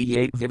Sakti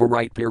Yate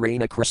Vivarite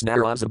Pirana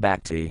Krishnaraza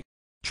Bhakti.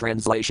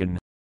 Translation.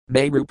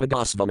 May Rupa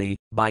Goswami,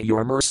 by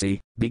your mercy,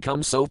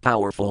 become so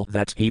powerful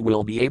that he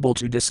will be able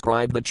to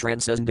describe the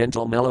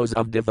transcendental mellows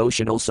of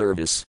devotional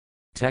service.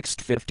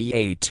 Text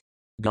 58.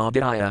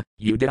 Gaudaya,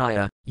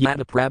 Udaya,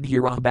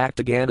 Yadaprabhura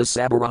Bhaktagana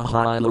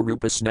Sabarahila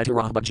Rupa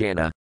Snetara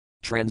Bhajana.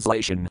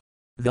 Translation.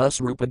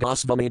 Thus Rupa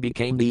Goswami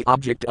became the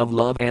object of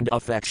love and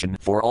affection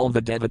for all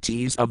the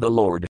devotees of the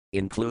Lord,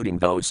 including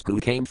those who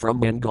came from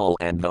Bengal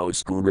and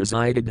those who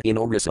resided in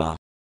Orissa.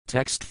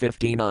 Text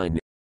 59.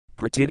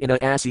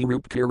 Pratidina Asi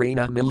Rup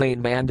Kirina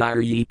Milain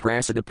Mandiryi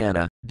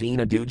Prasadapana,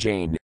 Dina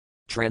Dujain.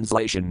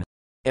 Translation.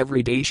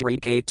 Every day Sri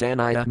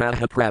Caitanya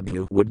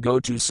Mahaprabhu would go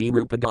to see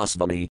Rupa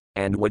Goswami,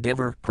 and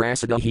whatever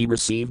prasada he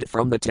received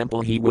from the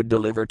temple he would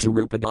deliver to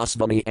Rupa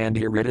Goswami and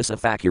Haridasa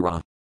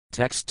Thakura.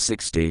 Text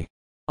 60.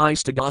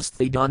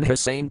 Istagosthi Dun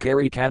Hussain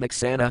Kari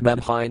Kadaksana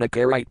Madhina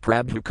Karite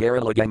Prabhu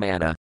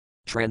Karalagamana.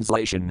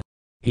 Translation.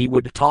 He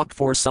would talk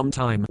for some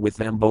time with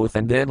them both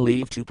and then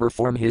leave to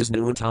perform his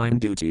noontime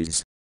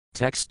duties.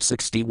 Text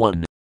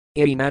 61.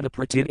 Inada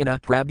Pratidina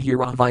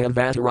Prabhura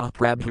Vyavatara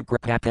Prabhu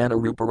Kripapana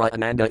Rupara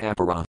Ananda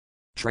Apara.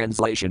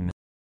 Translation.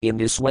 In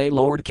this way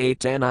Lord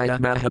Caitanya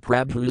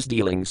Mahaprabhu's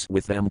dealings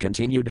with them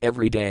continued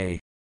every day.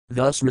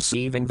 Thus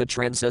receiving the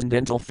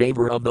transcendental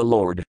favor of the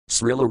Lord,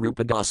 Srila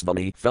Rupa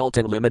Goswami felt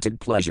unlimited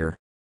pleasure.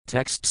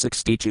 Text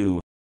 62.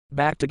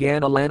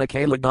 Bhaktagana Lana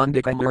Kala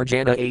Gandhika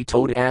Marjana A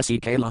Toda Asi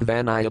Kala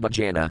Vanaya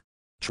Bhajana.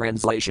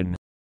 Translation.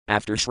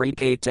 After Sri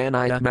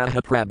Caitanya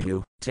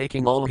Mahaprabhu,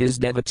 taking all his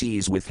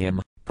devotees with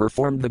him,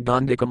 performed the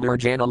Gandhika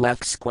Marjana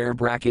left square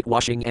bracket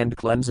washing and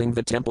cleansing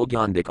the temple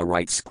Gandhika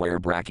right square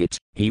bracket,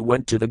 he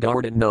went to the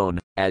garden known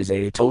as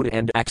a Toda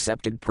and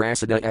accepted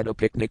prasada at a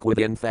picnic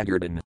within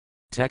Thagardan.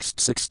 Text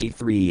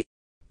 63.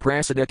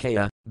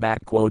 Prasadakaya,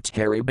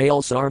 Hari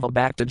Bail Sarva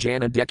Bhakta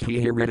Jana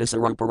Dekhi Haridasa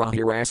Rupara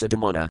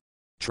Hirasadamana.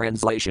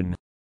 Translation.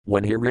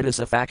 When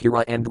Haridasa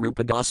Thakura and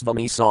Rupa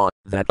Goswami saw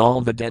that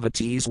all the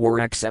devotees were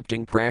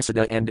accepting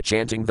prasada and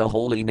chanting the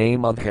holy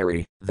name of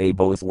Hari, they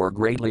both were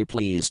greatly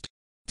pleased.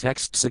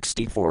 Text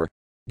 64.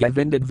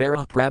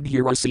 Govindadvara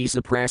Prabhura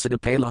Sisa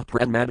Prasada Pala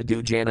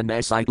Pramadadu Jana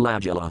Nasite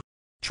Lajala.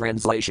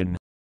 Translation.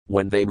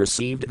 When they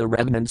received the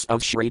remnants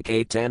of Sri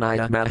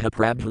Caitanya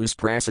Mahaprabhu's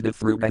prasada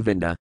through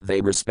Govinda,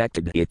 they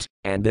respected it,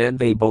 and then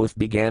they both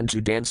began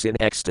to dance in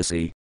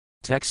ecstasy.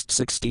 Text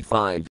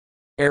 65.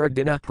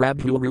 Aradina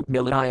Prabhu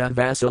Rupmilaya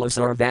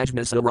Vasilasar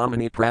Vajnasa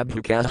Ramani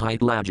Prabhu Kahite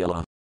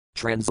Lajala.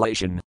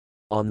 Translation.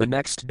 On the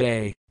next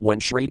day, when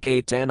Sri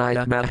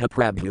Caitanya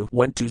Mahaprabhu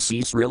went to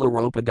see Srila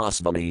Rupa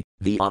Goswami,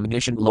 the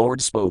omniscient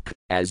Lord spoke,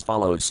 as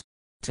follows.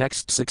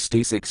 Text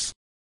 66.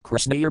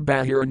 Krishnayar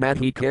Bahir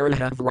Madhi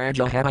Karaha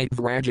Vraja Havite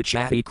Vraja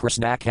Chati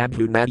Krishna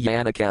Kabhu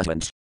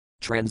Madhyanakasant.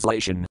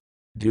 Translation.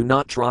 Do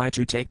not try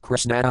to take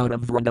Krishna out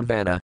of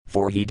Vrindavana,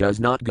 for he does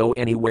not go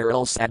anywhere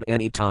else at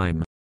any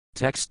time.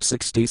 Text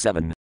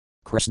 67.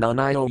 Krishna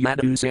Nayo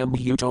Yadu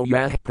Samhuto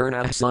Yah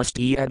Purnah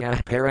Sasti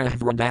Adah Parah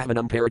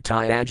Vrindavanam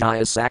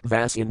Paratayajaya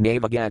Sakvas in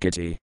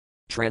Navagakati.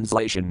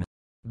 Translation.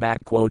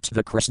 Backquote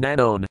the Krishna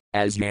known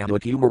as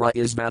Yadakumara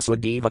is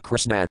Vasudeva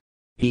Krishna.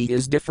 He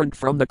is different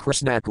from the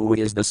Krishna who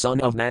is the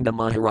son of Nanda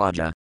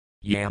Maharaja.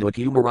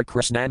 Yadakumara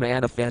Krishna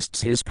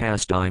manifests his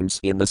pastimes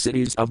in the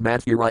cities of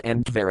Mathura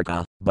and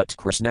Dvaraka, but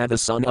Krishna the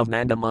son of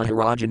Nanda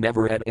Maharaja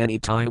never at any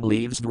time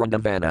leaves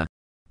Vrindavana.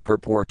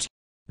 Purport.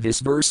 This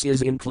verse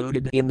is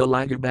included in the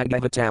Laghu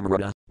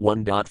Bhagavatamrita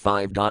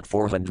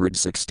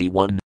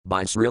 1.5.461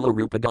 by Srila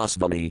Rupa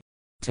Goswami.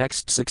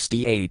 Text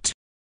 68.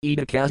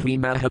 Idakahi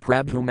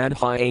Mahaprabhu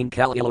Madhyain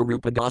Kalila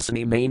Rupa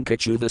Goswami Main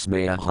Kachuvas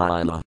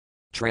Mahila.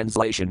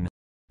 Translation.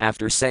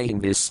 After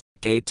saying this,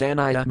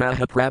 Caitanya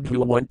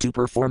Mahaprabhu went to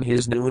perform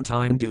his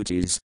noontime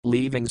duties,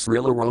 leaving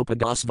Srila Rupa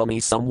Goswami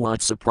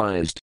somewhat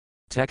surprised.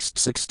 Text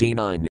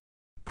 69.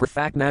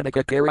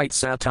 Prafaknadika Karite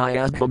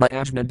Satyasbhama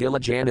Ajna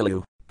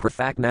Dilajanilu,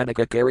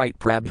 Prafaknadika Karite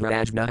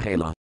Prabhajna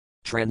Hala.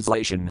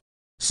 Translation.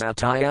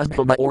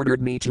 Satyasbhama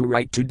ordered me to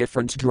write 2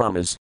 different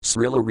dramas,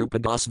 Srila Rupa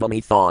Goswami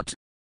thought.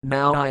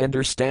 Now I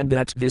understand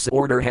that this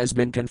order has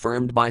been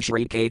confirmed by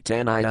Sri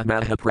Caitanya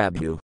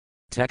Mahaprabhu.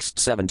 Text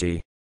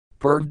 70.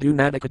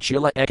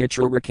 Purvdunadikachila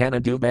ekatra rakana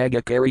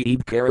dubagakari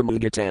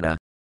ibkaramugatana.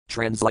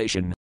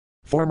 Translation.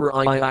 Former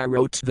I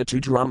wrote the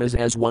 2 dramas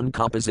as one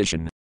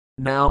composition.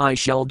 Now I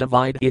shall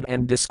divide it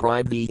and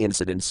describe the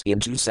incidents in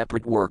 2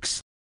 separate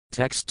works.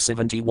 Text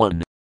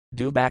 71.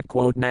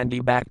 Nandi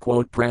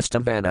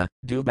prastavana,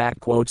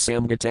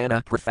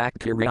 samgatana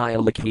prafakiriya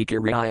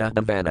likhikiriya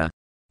navana.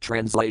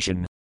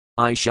 Translation.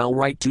 I shall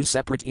write 2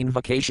 separate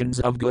invocations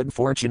of good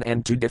fortune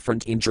and 2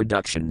 different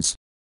introductions.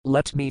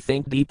 Let me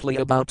think deeply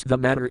about the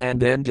matter and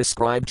then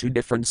describe 2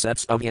 different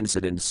sets of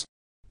incidents.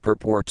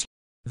 Purport.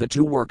 The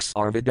 2 works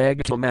are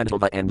Vidagata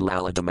Madhava and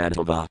Lalita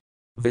Madhava.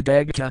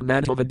 Vidagata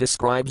Madhava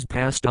describes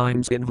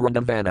pastimes in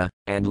Vrindavana,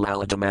 and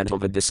Lalita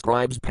Madhava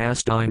describes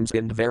pastimes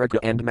in Dvaraka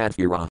and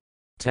Mathura.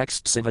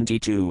 Text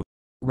 72.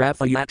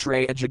 Ratha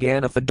Yatra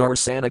Jaganatha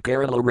Darsana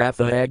Kerala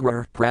Ratha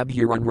Agrar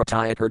Prabhuran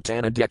Rataya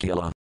Kirtana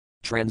Dekila.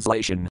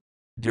 Translation.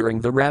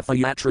 During the Ratha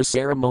Yatra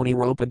ceremony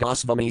Rupa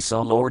Goswami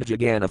saw Lord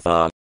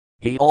Jagannatha.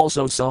 He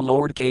also saw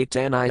Lord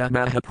Caitanya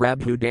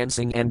Mahaprabhu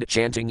dancing and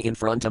chanting in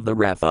front of the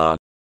Ratha.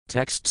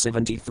 Text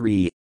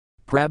 73.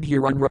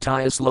 Prabhuran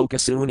Rataya Sloka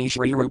Suni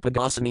Shri Rupa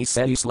Goswami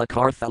Seti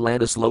Slakartha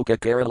Lana Sloka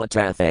Kerala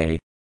Tathe.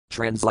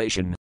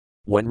 Translation.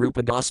 When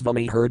Rupa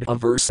Goswami heard a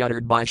verse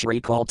uttered by Sri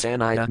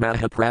Caitanya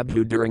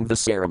Mahaprabhu during the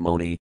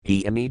ceremony,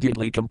 he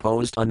immediately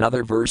composed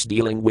another verse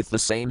dealing with the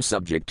same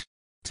subject.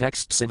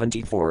 Text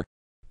 74.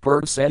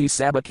 Purv Seti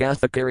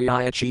Sabakatha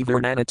Kariya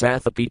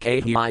Chivernanatatha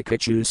Pkahi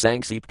Kachu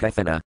Sangsip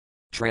Kathana.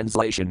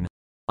 Translation.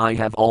 I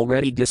have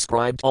already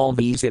described all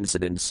these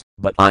incidents,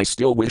 but I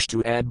still wish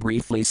to add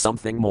briefly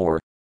something more.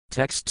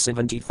 Text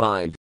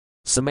 75.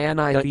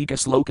 Samanaya Eka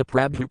Sloka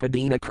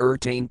Prabhupadina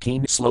Kurtain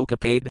Keen Sloka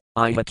Paid,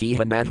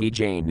 Ihakiha Madhi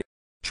Jain.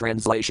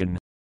 Translation.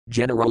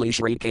 Generally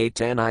Sri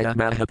Caitanya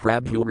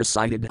Mahaprabhu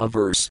recited a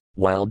verse,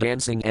 while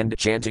dancing and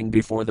chanting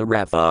before the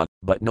Ratha,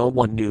 but no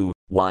one knew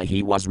why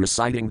he was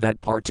reciting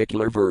that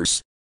particular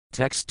verse.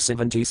 Text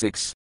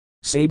 76.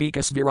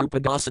 Sabikas Virupa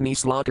Dasani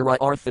Slakara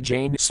Artha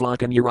Jain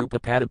Slakan Urupa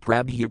Pada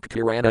Prabhuk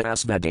Kirana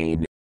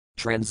Asvadain.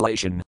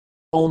 Translation.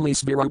 Only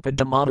Svirupa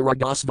Damodara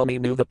Goswami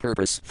knew the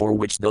purpose for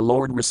which the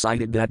Lord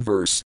recited that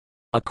verse.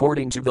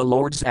 According to the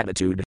Lord's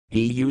attitude,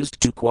 he used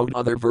to quote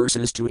other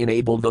verses to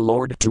enable the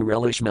Lord to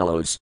relish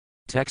mellows.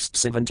 Text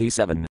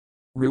 77.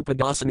 Rupa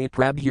Goswami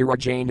Prabhura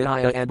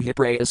Jainaya and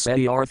Hipraya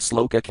Seti Arth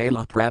Sloka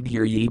Kala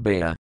Prabhur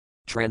Baya.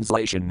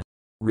 Translation.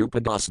 Rupa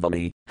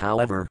Goswami,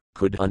 however,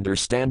 could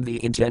understand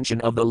the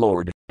intention of the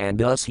Lord, and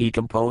thus he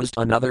composed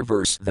another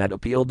verse that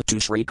appealed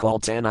to Sri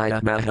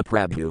Caitanya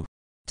Mahaprabhu.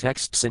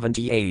 Text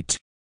 78.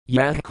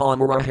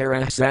 Yahkamara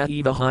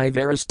Saiva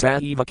Hivaras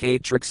Taiva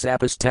Katrix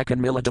Sapas Tekan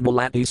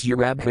Milatamulatis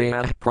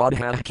Urabhayah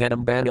Pradhah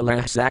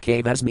Kanambanila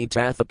Sakavasmi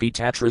Tathapi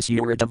Tatras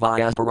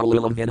Uradavaya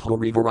Paralilavan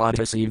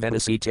Horivaratasi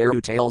Venasi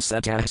Terutal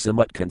Satah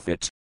Samut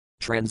Confit.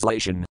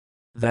 Translation.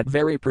 That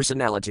very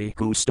personality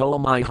who stole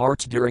my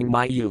heart during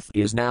my youth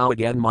is now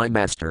again my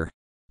master.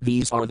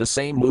 These are the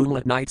same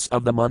moonlit nights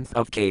of the month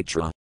of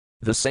Kaitra.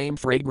 The same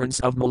fragrance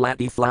of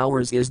mulati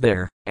flowers is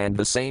there, and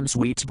the same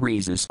sweet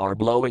breezes are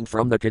blowing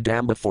from the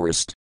Kadamba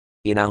forest.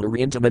 In our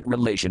intimate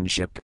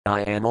relationship,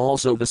 I am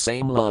also the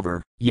same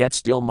lover, yet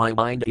still my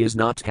mind is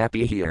not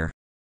happy here.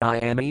 I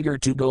am eager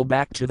to go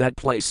back to that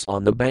place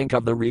on the bank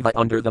of the river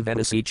under the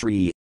Venasi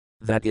tree.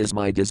 That is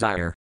my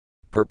desire.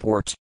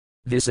 Purport.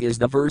 This is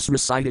the verse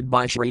recited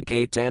by Sri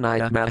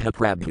Caitanya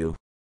Mahaprabhu.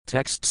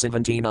 Text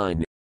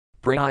 79.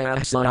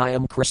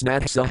 Prayasayam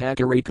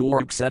Krishnatsahakarī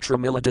Kuruksetra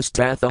Militas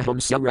Tathaham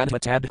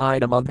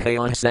Saratvatadhidam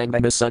Abhayah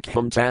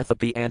Sangamasakham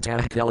Tathapi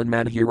Antahkalan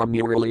Madhuram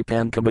Murali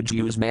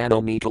Pankamajus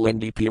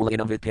Manomikalindy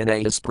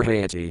Pulinavipinayas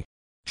Prayati.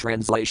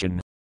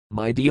 Translation.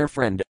 My dear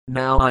friend,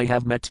 now I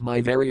have met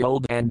my very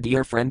old and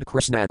dear friend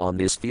Krishna on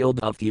this field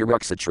of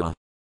Kurukshetra.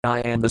 I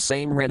am the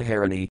same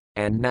Radharani,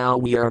 and now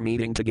we are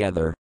meeting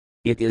together.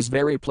 It is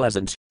very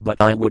pleasant, but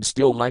I would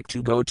still like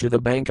to go to the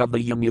bank of the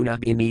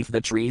Yamuna beneath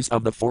the trees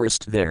of the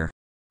forest there.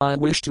 I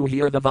wish to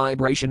hear the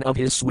vibration of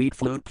his sweet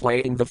flute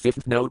playing the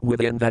 5th note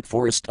within that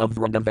forest of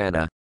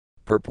Vrindavana.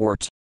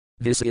 Purport.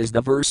 This is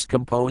the verse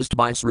composed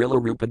by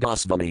Srila Rupa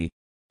Goswami.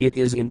 It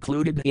is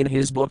included in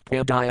his book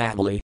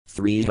Padayavali,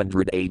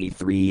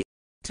 383.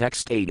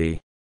 Text 80.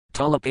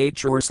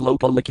 Talapachor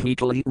Sloka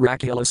Likhikali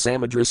Rakila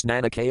Samadras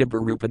Nanakaya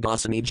Rupa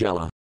Goswami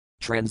Jela.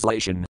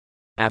 Translation.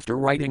 After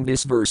writing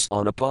this verse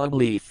on a palm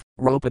leaf,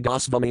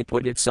 Rupadasvami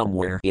put it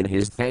somewhere in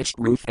his thatched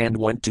roof and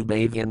went to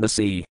bathe in the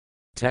sea.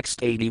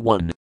 Text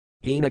 81.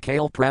 Hina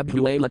Kale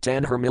Prabhu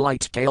Alatan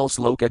Hermilite Kale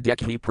Sloka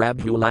Dekhi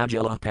Prabhu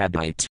Lajala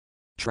Padite.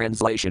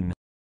 Translation.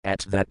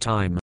 At that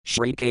time,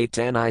 Sri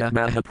Caitanya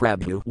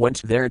Mahaprabhu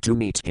went there to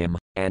meet him,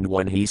 and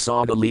when he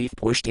saw the leaf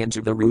pushed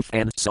into the roof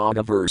and saw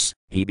the verse,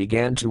 he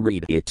began to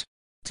read it.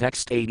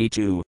 Text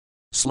 82.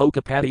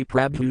 Slokapati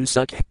Prabhu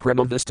Sukh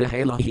Premavista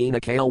Hala Hina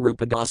Kale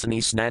Rupadasani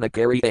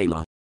Snanakari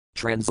Ala.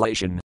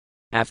 Translation.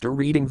 After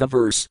reading the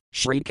verse,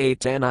 Sri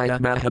Caitanya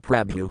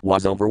Mahaprabhu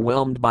was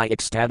overwhelmed by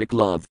ecstatic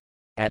love.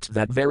 At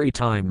that very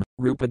time,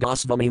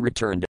 Rupadasvami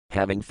returned,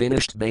 having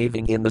finished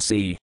bathing in the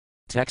sea.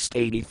 Text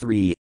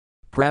 83.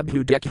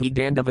 Prabhu Dekhi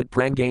Dandavat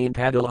Prangain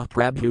Padala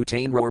Prabhu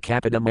Tainror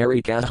Kapita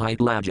Marikahite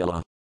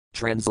Lajala.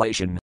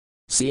 Translation.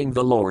 Seeing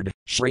the Lord,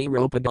 Sri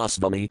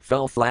Rupadasvami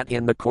fell flat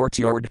in the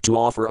courtyard to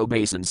offer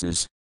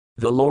obeisances.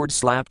 The Lord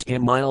slapped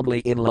him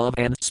mildly in love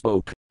and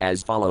spoke,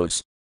 as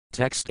follows.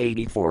 Text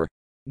 84.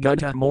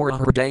 Gudha Mora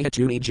Hridaya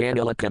Tuni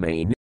Janila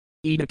Kamain.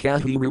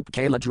 Edakahi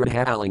Rupkala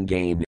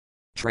Dradhalingain.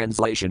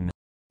 Translation.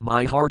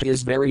 My heart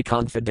is very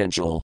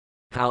confidential.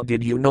 How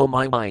did you know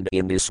my mind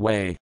in this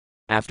way?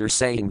 After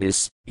saying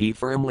this, he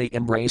firmly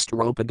embraced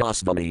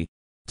Rupadasvami.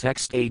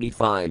 Text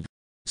 85.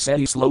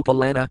 Seti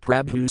Slopalana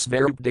Prabhus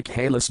Varupdik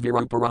Halas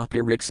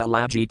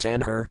Viruparapirik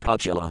Tanher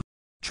Pachala.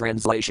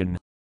 Translation.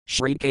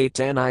 Sri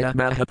Caitanya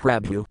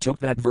Mahaprabhu took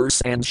that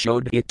verse and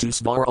showed it to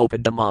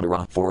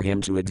Svaropadamodara for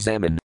him to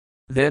examine.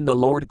 Then the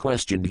Lord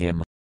questioned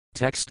him.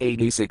 Text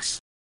 86.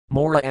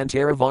 Mora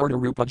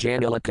Antaravarta Rupa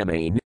Janila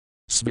Kamain.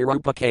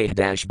 Svirupa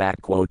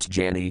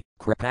Jani,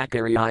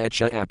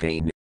 Kripakariyacha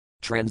Apain.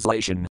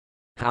 Translation.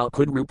 How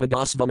could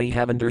Rupadasvami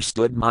have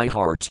understood my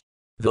heart?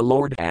 The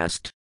Lord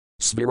asked.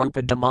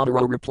 Svirupa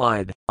Damodara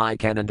replied, I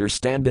can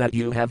understand that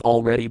you have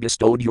already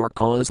bestowed your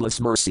causeless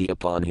mercy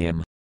upon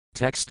him.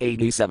 Text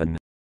 87.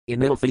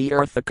 Inilthi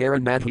Artha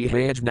Karanmadhi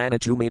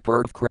Hajnanatumi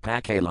Purv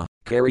Kripakala,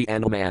 Kari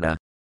Anumana.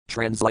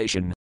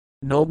 Translation.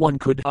 No one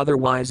could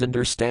otherwise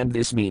understand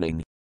this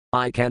meaning.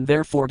 I can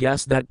therefore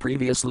guess that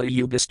previously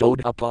you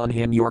bestowed upon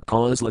him your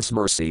causeless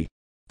mercy.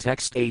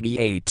 Text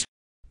 88.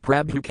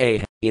 Prabhu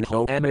K. In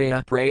ho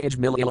amaya praj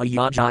milila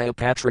yajaya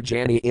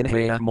patrajani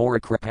inhaya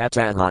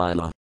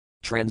morakripatahala.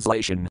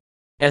 Translation.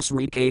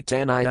 Sri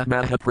Caitanya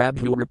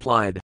Mahaprabhu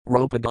replied,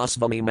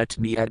 Rupadasvami met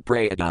me at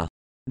Prayaga.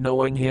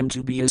 Knowing him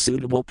to be a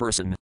suitable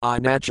person, I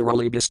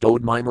naturally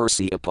bestowed my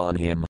mercy upon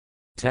him.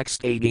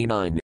 Text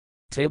 89.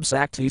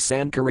 Tibsakti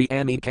Sankari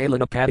Ami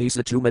Kalinapati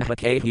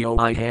Satumahakahio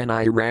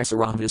Ihanai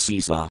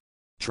Rasaravasisa.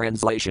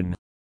 Translation.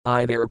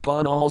 I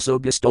thereupon also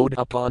bestowed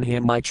upon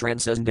him my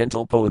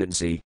transcendental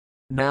potency.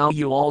 Now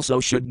you also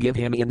should give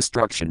him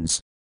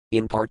instructions.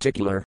 In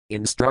particular,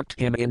 instruct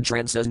him in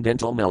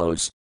transcendental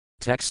mellows.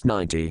 Text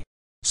 90.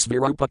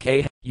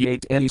 Svirupake,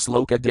 Yate Eni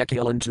Sloka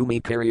Dekilan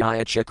Tumi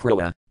Kariya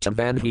Chakroa,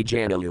 Tavanhi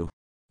Janilu.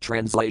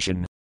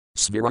 Translation.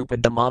 Svirupa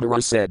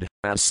Damodara said,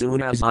 as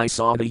soon as I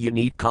saw the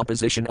unique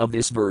composition of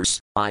this verse,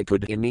 I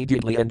could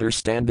immediately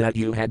understand that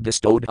you had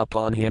bestowed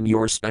upon him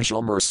your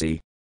special mercy.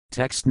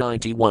 Text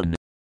 91.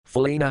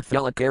 Fulina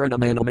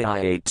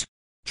Felakaranamanamayate.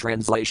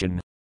 Translation.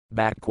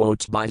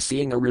 By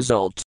seeing a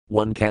result,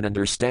 one can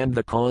understand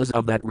the cause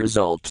of that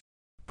result.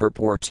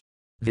 Purport.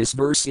 This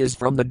verse is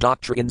from the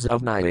doctrines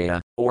of Nyaya,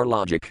 or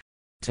logic.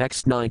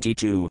 Text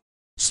 92.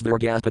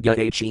 Svirgapada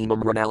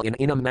Himam Ranal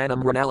Inam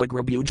Manam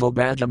Ranalagrabujal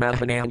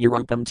Bajamahanan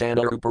Europam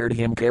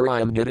Tanarupurdhim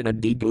Karayam Nidana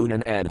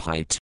Digunan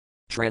Adhite.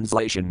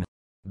 Translation.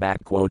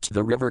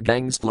 The river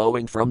Ganges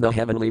flowing from the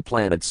heavenly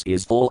planets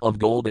is full of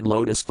golden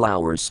lotus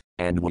flowers,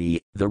 and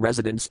we, the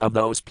residents of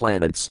those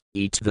planets,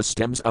 eat the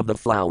stems of the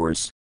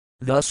flowers.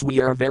 Thus we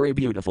are very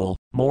beautiful,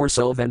 more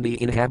so than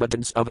the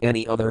inhabitants of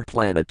any other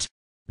planet.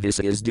 This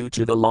is due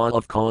to the law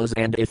of cause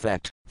and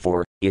effect,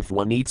 for, if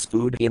one eats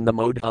food in the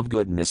mode of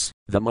goodness,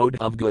 the mode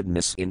of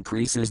goodness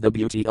increases the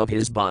beauty of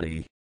his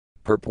body.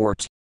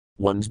 Purport.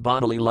 One's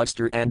bodily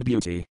luster and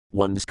beauty,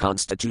 one's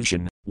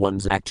constitution,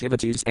 one's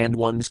activities and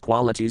one's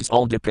qualities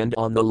all depend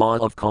on the law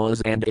of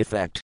cause and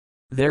effect.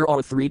 There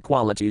are three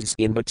qualities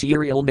in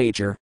material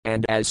nature,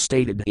 and as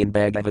stated in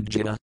Bhagavad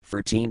Gita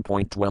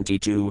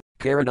 13.22,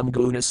 Karanam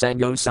Guna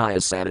Sango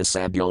Sayasana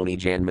Sabyoni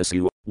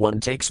Janmasu,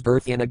 one takes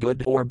birth in a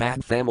good or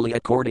bad family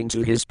according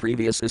to his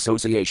previous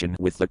association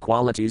with the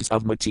qualities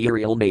of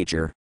material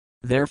nature.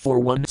 Therefore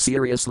one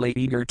seriously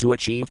eager to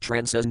achieve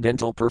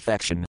transcendental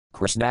perfection,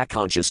 Krishna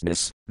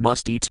consciousness,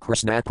 must eat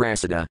Krishna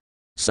prasada.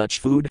 Such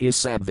food is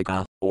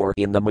satvika, or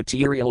in the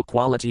material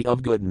quality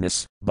of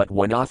goodness, but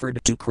when offered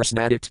to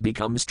Krishna it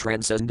becomes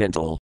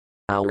transcendental.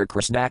 Our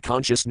Krishna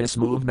consciousness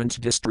movement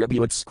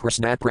distributes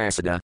Krishna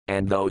prasada,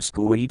 and those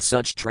who eat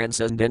such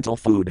transcendental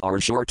food are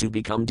sure to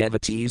become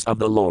devotees of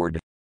the Lord.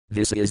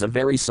 This is a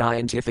very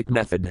scientific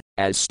method,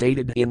 as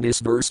stated in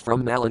this verse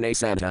from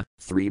Malanasanta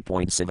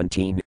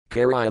 3.17,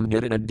 Karayam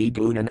Nidana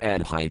Digunan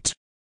Adhite.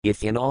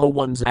 If in all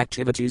one's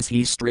activities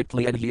he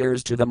strictly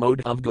adheres to the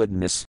mode of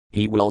goodness,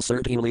 he will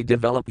certainly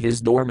develop his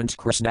dormant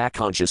Krishna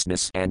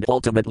consciousness and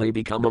ultimately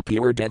become a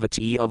pure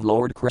devotee of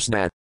Lord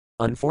Krishna.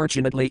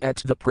 Unfortunately, at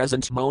the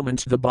present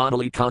moment, the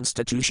bodily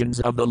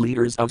constitutions of the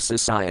leaders of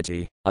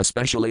society,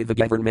 especially the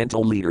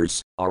governmental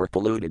leaders, are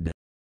polluted.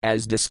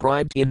 As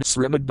described in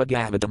Srimad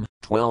Bhagavatam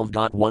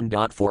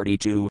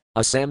 12.1.42,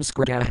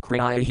 asamskrita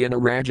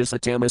kriyahina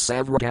rajasatama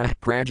savrata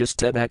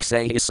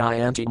prajastebaksahi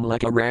sayantim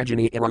leka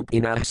rajani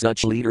erupina.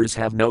 Such leaders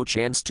have no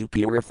chance to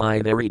purify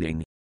their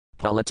eating.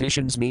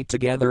 Politicians meet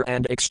together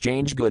and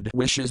exchange good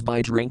wishes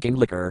by drinking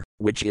liquor,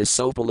 which is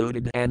so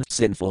polluted and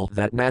sinful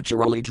that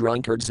naturally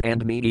drunkards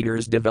and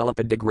meat-eaters develop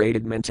a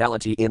degraded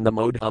mentality in the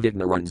mode of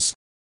ignorance.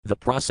 The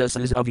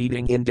processes of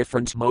eating in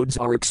different modes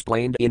are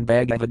explained in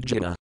Bhagavad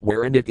Gita,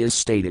 wherein it is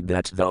stated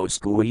that those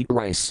who eat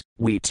rice,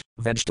 wheat,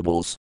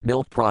 vegetables,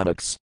 milk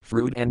products,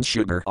 fruit and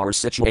sugar are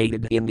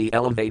situated in the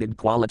elevated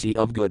quality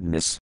of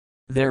goodness.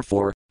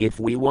 Therefore, if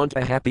we want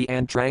a happy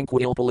and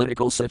tranquil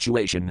political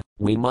situation,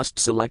 we must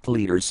select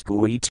leaders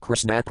who eat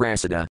Krishna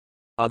Prasada.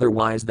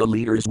 Otherwise the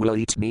leaders will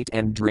eat meat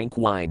and drink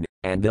wine,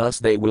 and thus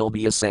they will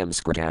be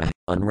asamskrita,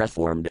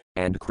 unreformed,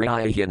 and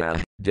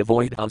kriyahina,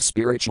 devoid of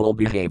spiritual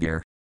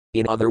behavior.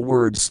 In other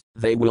words,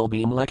 they will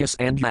be mlekas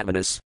and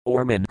yavanus,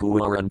 or men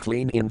who are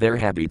unclean in their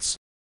habits.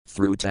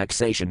 Through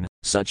taxation,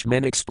 such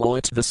men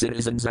exploit the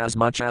citizens as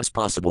much as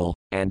possible,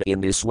 and in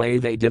this way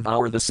they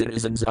devour the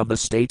citizens of the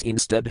state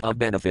instead of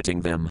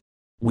benefiting them.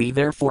 We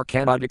therefore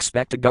cannot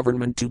expect a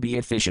government to be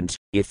efficient,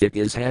 if it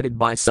is headed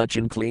by such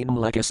unclean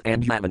mlekas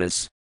and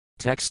yavanus.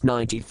 Text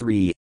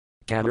 93.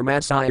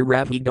 Kavarmasai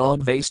Ravi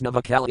Dog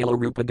Vaisnava Kalila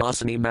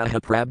Rupadasani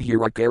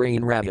Mahaprabhura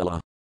Karayan Ravila.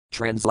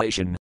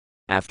 Translation.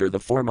 After the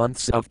 4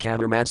 months of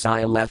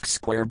Kavarmasaya left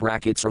square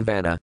brackets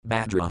Ravana,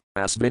 Bhadra,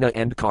 Asvina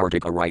and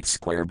Kartika right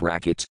square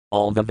bracket,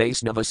 all the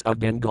Vaisnavas of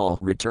Bengal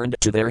returned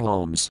to their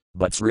homes,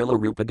 but Srila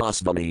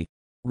Rupadasvami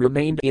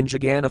remained in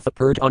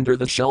Jagannatha under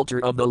the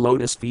shelter of the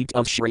lotus feet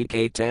of Sri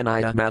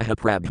Caitanya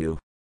Mahaprabhu.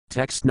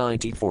 Text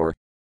 94.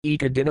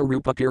 Ekadina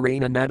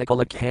Rupakirana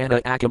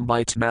Nadakalakhana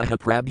Akambite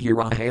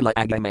Mahaprabhura Hala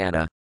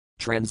Agamana.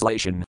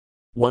 Translation.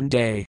 One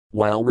day,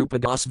 while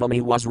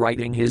Rupadasvami was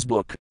writing his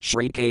book,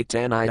 Sri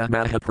Caitanya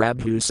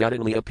Mahaprabhu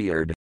suddenly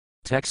appeared.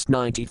 Text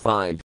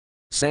 95.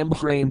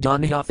 Sambhram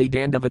Dunhathi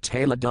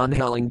Dandavatala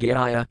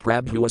Dunhalangaya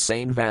Prabhu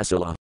Asain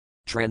Vasila.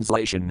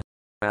 Translation.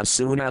 As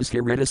soon as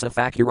Haridasa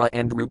Thakura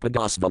and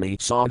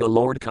Rupadasvami saw the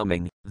Lord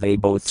coming, they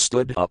both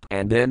stood up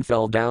and then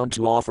fell down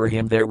to offer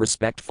him their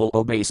respectful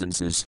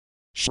obeisances.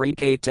 Sri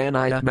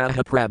Caitanya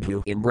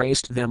Mahaprabhu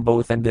embraced them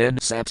both and then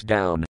sat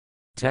down.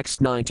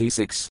 Text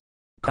 96.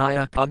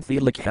 Kaya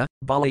Panthilakha,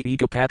 Bali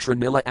Ekapatra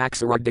Nila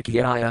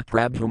Aksaradikyaya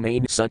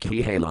Prabhumain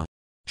Sukhihala.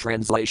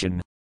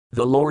 Translation.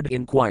 The Lord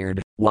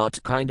inquired,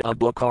 "What kind of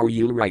book are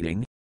you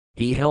writing?"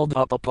 He held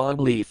up a palm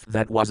leaf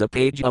that was a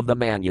page of the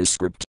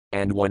manuscript,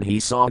 and when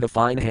he saw the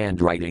fine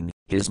handwriting,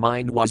 his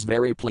mind was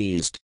very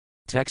pleased.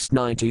 Text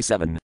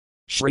 97.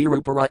 Shri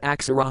Rupara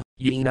Aksara,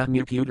 Yena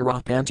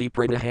Mukudara Panti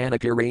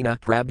Pradhanakirina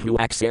Prabhu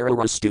Aksara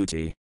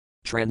Stuti.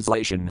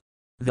 Translation.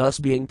 Thus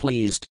being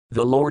pleased,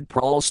 the Lord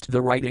praised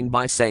the writing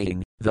by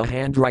saying, "The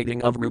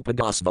handwriting of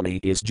Rupadasvami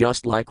is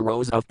just like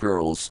rows of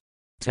pearls."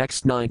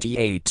 Text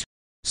 98.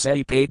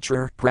 Say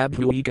Patra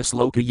Prabhu Eka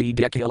Sloka Ye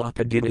Dekila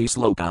Padini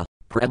Sloka,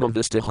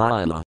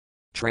 Prabhavistahila.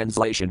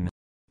 Translation.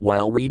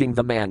 While reading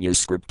the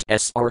manuscript,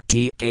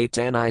 Srt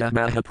Caitanya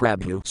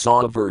Mahaprabhu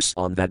saw a verse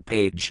on that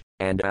page,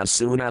 and as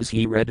soon as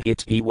he read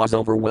it he was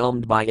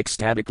overwhelmed by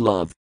ecstatic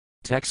love.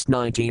 Text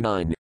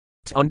 99.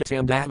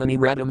 Tundatam Davani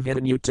Radam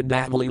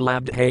Vidanyutandavali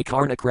Labdhe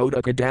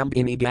Karnakrota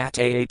Kadambini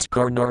Gatayat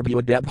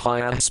Karnarbua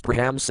Debhyas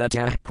Praham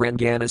Satah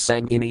Prangana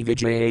Sangini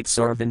Vijayat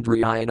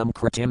Sarvindriyanam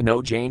Kratim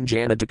No Jain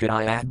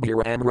Janadakaya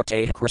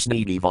Adbiramrate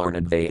Krishnidi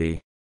Varnadvadi.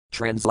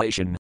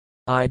 Translation.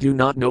 I do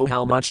not know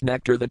how much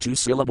nectar the two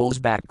syllables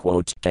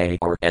K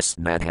or S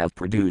nat have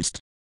produced.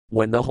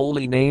 When the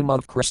holy name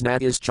of Krishna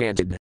is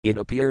chanted, it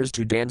appears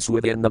to dance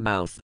within the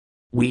mouth.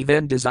 We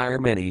then desire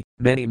many,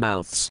 many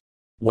mouths.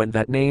 When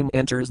that name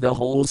enters the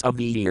holes of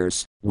the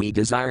ears, we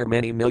desire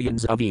many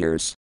millions of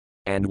ears.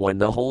 And when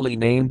the holy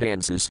name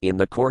dances in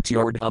the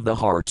courtyard of the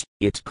heart,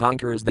 it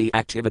conquers the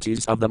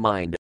activities of the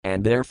mind,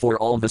 and therefore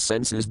all the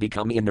senses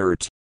become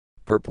inert.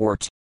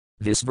 Purport.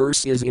 This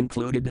verse is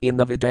included in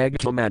the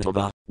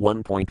Vidagtamadhava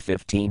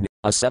 1.15,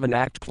 a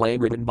 7-act play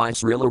written by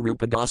Srila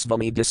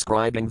Rupadasvami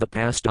describing the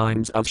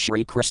pastimes of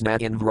Sri Krishna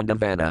in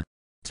Vrindavana.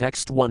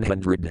 Text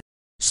 100.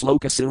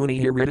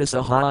 Slokasuni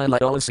Hiridasa Hila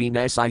Ulasi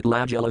Nasite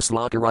Lajala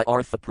Slakara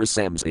Artha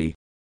Prasamsi.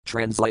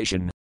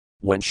 Translation.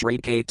 When Sri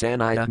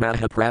Caitanya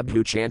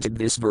Mahaprabhu chanted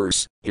this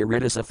verse,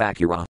 Hiridasa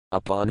Thakura,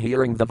 upon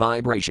hearing the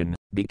vibration,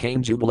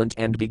 became jubilant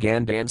and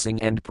began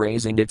dancing and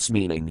praising its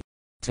meaning.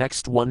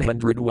 Text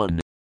 101.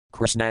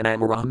 Krishna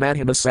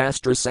Namarahmadhima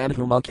Sastra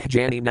Sadhumukh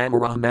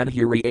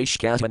Namarahmadhiri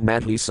Ashkatan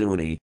Madhi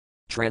Suni.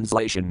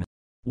 Translation.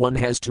 One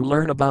has to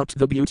learn about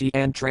the beauty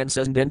and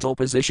transcendental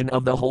position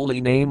of the holy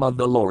name of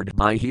the Lord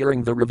by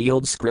hearing the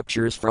revealed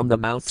scriptures from the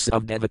mouths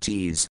of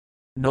devotees.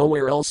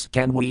 Nowhere else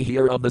can we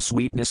hear of the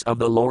sweetness of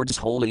the Lord's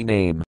holy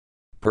name.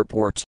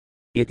 Purport.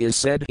 It is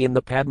said in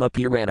the Padma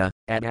Purana,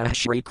 Adah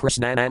Shri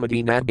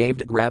Krishnanamadina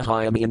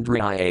Devdagrahayam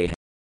Indriyaye.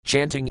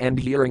 Chanting and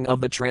hearing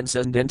of the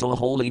transcendental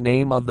holy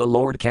name of the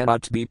Lord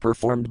cannot be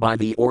performed by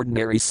the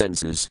ordinary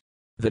senses.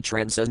 The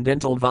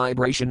transcendental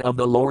vibration of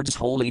the Lord's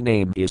holy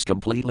name is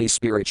completely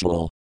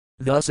spiritual.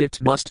 Thus it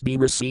must be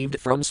received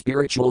from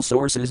spiritual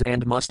sources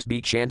and must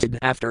be chanted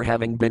after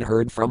having been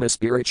heard from a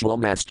spiritual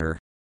master.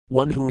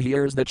 One who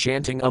hears the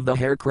chanting of the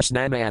Hare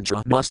Krishna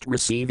mantra must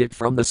receive it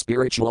from the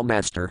spiritual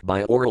master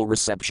by oral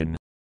reception.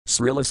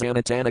 Srila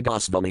Sanatana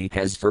Goswami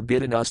has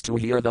forbidden us to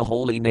hear the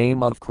holy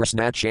name of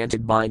Krishna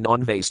chanted by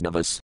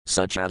non-Vaisnavas,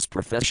 such as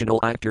professional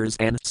actors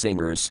and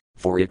singers,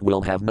 for it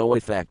will have no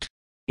effect.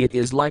 It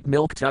is like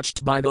milk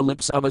touched by the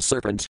lips of a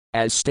serpent,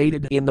 as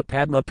stated in the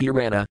Padma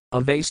Purana,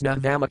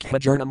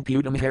 Avaisnavamakhajarnam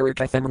putam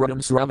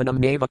harikathamrutam sravanam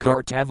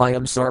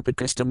navakartavayam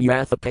sarpakistam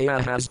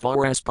yathapaya as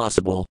far as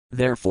possible.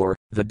 Therefore,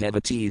 the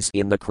devotees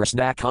in the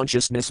Krishna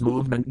consciousness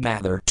movement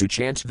gather to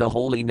chant the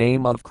holy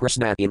name of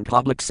Krishna in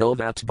public so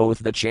that both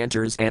the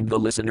chanters and the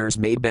listeners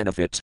may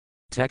benefit.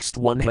 Text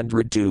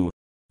 102.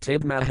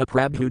 Tib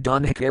Mahaprabhu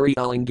Dunhakari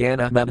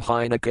Alingana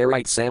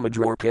Madhinakarit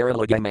Samadror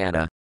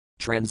Paralagamana.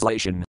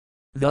 Translation.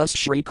 Thus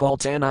Sri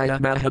Kaltanaya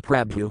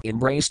Mahaprabhu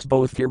embraced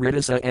both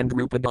Haridasa and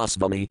Rupa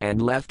Goswami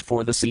and left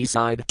for the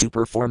seaside to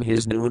perform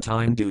his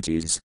noontime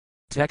duties.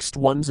 Text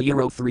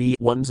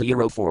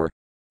 103-104.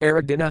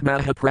 Aradina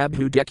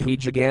Mahaprabhu Dekhi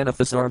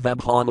Jagannatha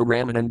Sarvabhama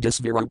Ramanan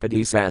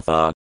Disvirupadi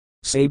Satha.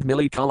 Sab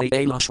Milikali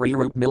Ala Shri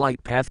Rup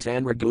Milit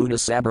Pathtan Raguna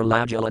Sabar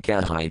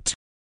Lajalakahite.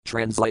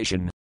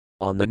 Translation.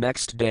 On the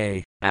next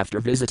day,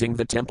 after visiting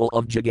the temple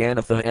of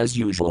Jagannatha as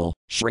usual,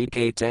 Sri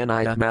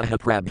Caitanya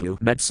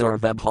Mahaprabhu met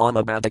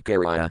Sarvabhauma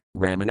Bhattacharya,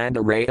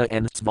 Ramanandaraya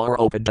and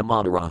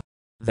Svaropadamodara.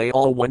 They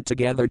all went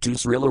together to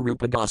Srila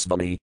Rupa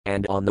Goswami,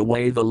 and on the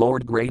way the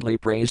Lord greatly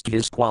praised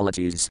his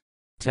qualities.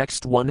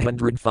 Text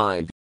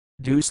 105.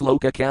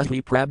 Dusloka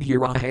Kahi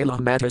Prabhurahela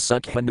Mata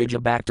Sukha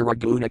Nija Bhaktara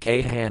Guna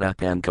Kahana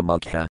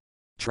Pankamukha.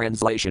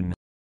 Translation.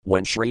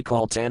 When Sri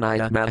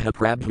Kaltanaya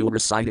Mahaprabhu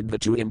recited the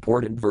two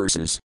important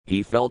verses,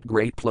 he felt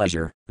great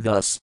pleasure.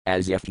 Thus,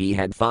 as if he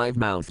had 5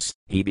 mouths,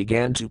 he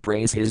began to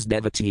praise his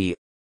devotee.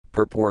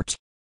 Purport.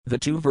 The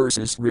two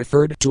verses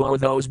referred to are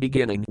those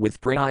beginning with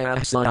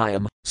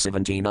Prayasayam,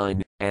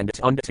 79, and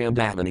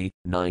Tundatamdavani,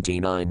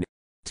 99.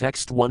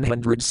 Text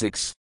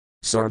 106.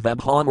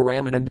 Sarvabhauma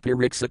Ramanand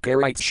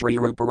Pariksakarit Shri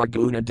Rupa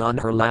Raguna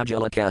Dunhar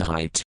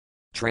Lajalakahite.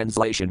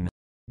 Translation.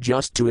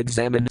 Just to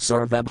examine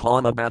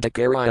Sarvabhauma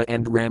Bhattacharya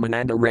and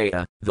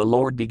Ramanandaraya, the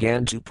Lord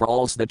began to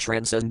praise the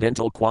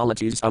transcendental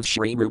qualities of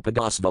Sri Rupa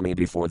Goswami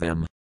before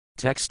them.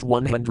 Text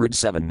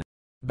 107.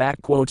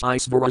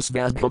 Isvaras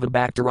Vazbhava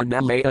Bhaktara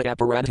Nalaya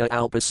Aparanta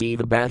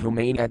Alpasiva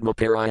Bahumane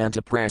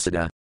Atmaparayanta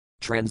Prasada.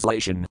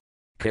 Translation.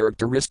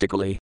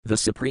 Characteristically, the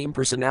Supreme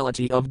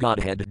Personality of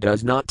Godhead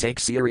does not take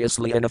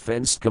seriously an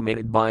offense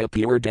committed by a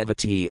pure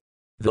devotee.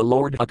 The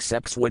Lord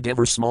accepts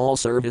whatever small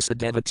service a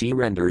devotee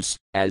renders,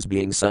 as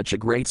being such a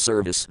great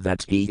service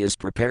that he is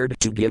prepared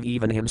to give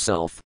even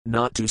himself,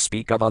 not to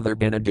speak of other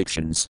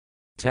benedictions.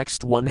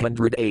 Text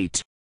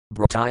 108.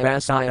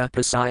 Bratayasaya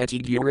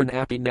pasayati guran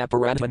api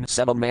naparatan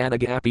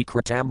sevamanagapi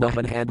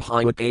kratamnahan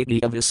hadhyakati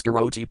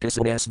aviskaroti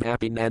pisanes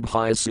vapi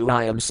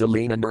nadhyasuyam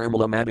salina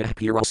nirmala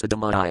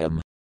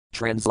madhpirasadamaayam.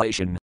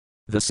 Translation.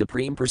 The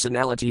Supreme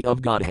Personality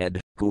of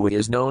Godhead, who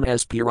is known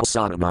as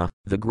Purasadama,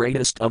 the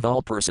greatest of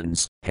all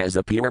persons, has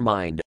a pure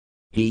mind.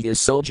 He is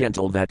so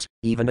gentle that,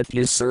 even if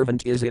his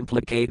servant is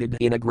implicated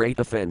in a great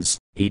offense,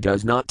 he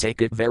does not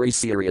take it very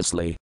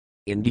seriously.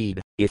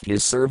 Indeed, if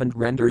his servant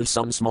renders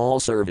some small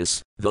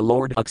service, the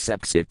Lord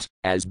accepts it,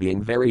 as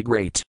being very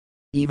great.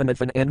 Even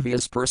if an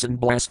envious person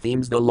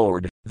blasphemes the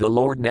Lord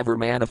never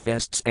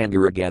manifests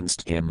anger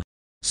against him.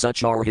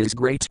 Such are his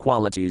great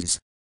qualities.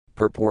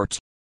 Purport.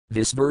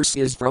 This verse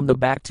is from the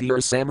Bhakti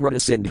Rasamrita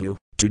Sindhu,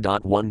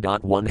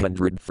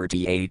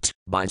 2.1.138,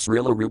 by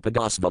Srila Rupa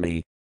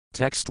Goswami.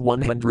 Text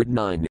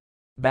 109.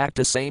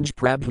 Bhakta Sanj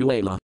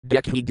Prabhuela,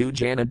 Dekhi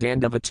Dujana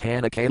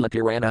Dandavatana Kala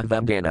Purana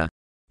Vamdana.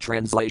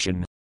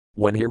 Translation.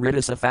 When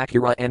Haridasa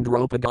Thakura and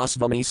Rupa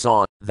Goswami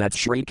saw that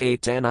Sri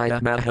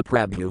Caitanya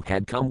Mahaprabhu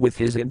had come with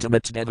his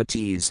intimate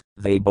devotees,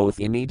 they both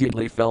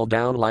immediately fell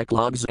down like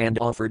logs and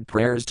offered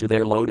prayers to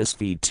their lotus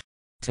feet.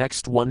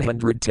 Text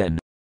 110.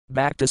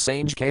 Bhakta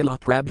Sanj Kala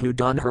Prabhu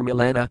Dunhar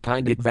Milana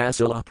Pindit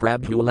Vasila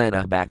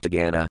Prabhulana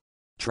Bhaktagana.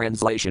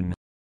 Translation.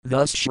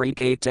 Thus Sri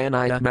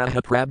Caitanya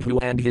Mahaprabhu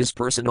and his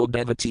personal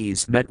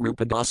devotees met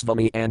Rupa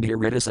Goswami and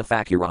Haridasa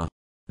Thakura.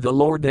 The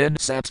Lord then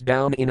sat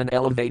down in an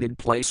elevated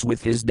place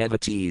with his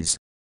devotees.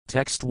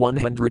 Text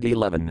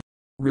 111.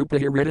 Rupa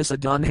Haridasa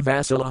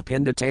Dunhvasila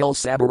Pindatal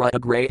Sabara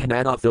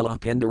Agrahanada Phila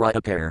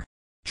Pindaraya Pair.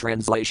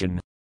 Translation.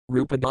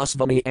 Rupa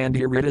Goswami and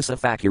Haridasa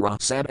Thakura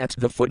sat at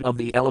the foot of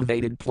the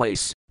elevated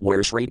place,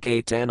 where Sri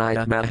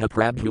Caitanya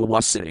Mahaprabhu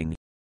was sitting.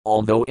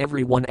 Although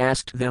everyone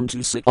asked them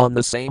to sit on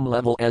the same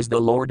level as the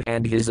Lord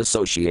and his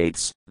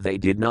associates, they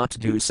did not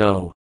do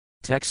so.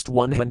 Text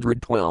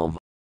 112.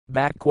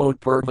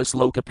 Purvas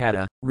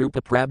Lokapada,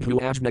 Rupa Prabhu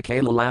Ajna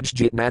Kala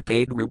Labjit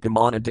Natpaid Rupa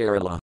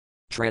Manadarala.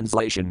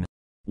 Translation.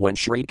 When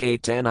Sri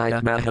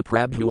Caitanya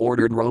Mahaprabhu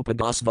ordered Rupa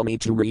Goswami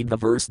to read the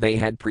verse they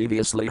had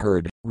previously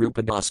heard,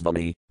 Rupa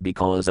Goswami,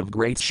 because of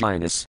great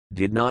shyness,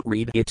 did not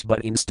read it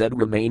but instead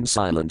remained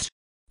silent.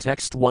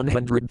 Text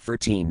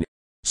 113.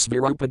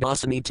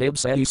 Svirupadasani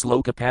Tibsai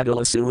Sloka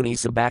Padalasuni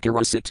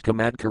Sabakarasit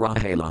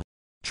Kamadkarahela.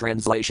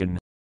 Translation.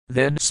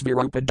 Then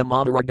Svirupa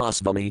Damodara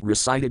Goswami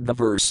recited the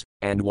verse,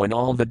 and when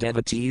all the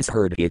devotees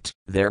heard it,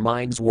 their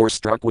minds were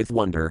struck with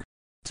wonder.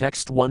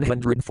 Text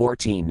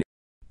 114.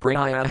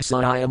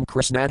 Prayasayam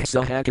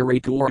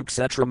Krishnadasahakarikur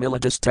etc.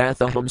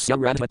 Militastathaham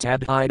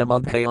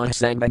Saratatadhidamabhayah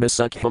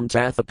Sangamasakham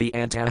Tathapi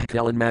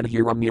Antahkalan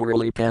Madhuram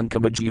Murali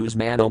Pankamajus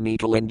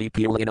Manomikalindy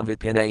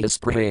Pulinavipinayas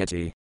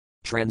Prayati.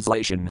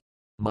 Translation.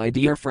 My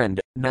dear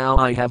friend, now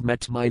I have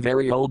met my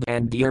very old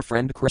and dear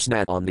friend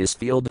Krishna on this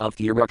field of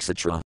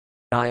Kurukshetra.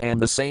 I am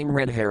the same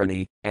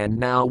Radharani, and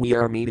now we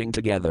are meeting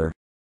together.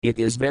 It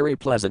is very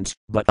pleasant,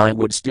 but I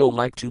would still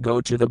like to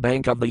go to the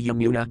bank of the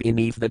Yamuna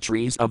beneath the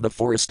trees of the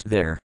forest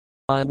there.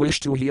 I wish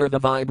to hear the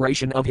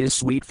vibration of his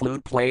sweet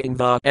flute playing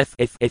the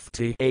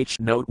FFFTH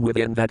note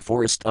within that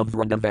forest of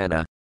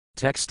Vrindavana.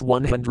 Text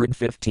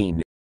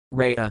 115.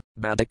 Raya,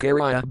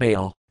 Badakaraya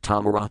Baal,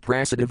 Tamara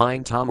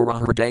Prasadivine Tamara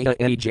Hridaya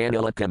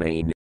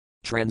Janilakamain.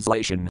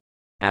 Translation.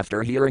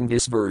 After hearing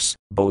this verse,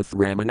 both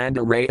Ramananda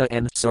Raya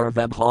and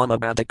Sarvabhauma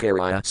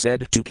Bhattacharya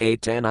said to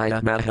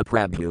Caitanya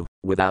Mahaprabhu,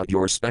 without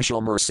your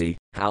special mercy,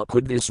 how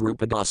could this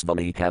Rupa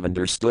Goswami have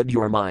understood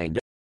your mind?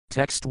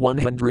 Text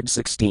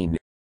 116.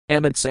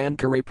 Amad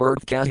Sankari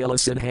Purv Kahila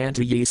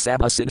Sinhantayi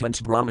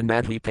Sabhasidhant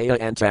Brahmanadhipaya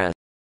Anta.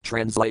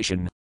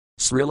 Translation.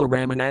 Srila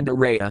Ramananda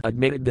Raya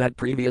admitted that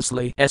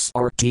previously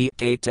Srt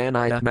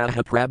Caitanya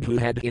Mahaprabhu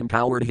had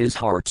empowered his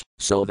heart,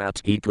 so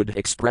that he could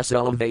express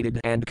elevated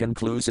and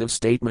conclusive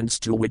statements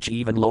to which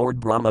even Lord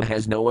Brahma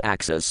has no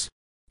access.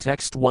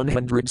 Text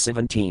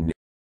 117.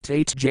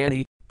 Tate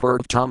Jani,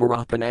 Purv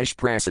Tamara Panash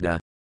Prasada.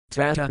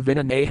 Tata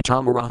Vinanay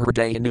Tamara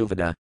Hridaya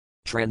Nuvada.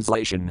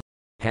 Translation.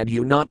 Had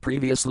you not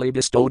previously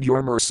bestowed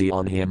your mercy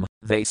on him,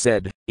 they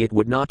said, it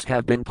would not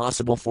have been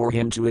possible for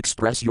him to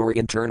express your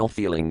internal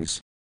feelings.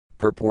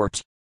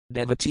 Purport.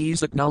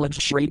 Devotees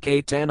acknowledge Sri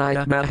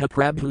Caitanya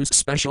Mahaprabhu's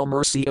special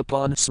mercy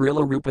upon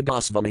Srila Rupa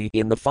Goswami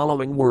in the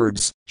following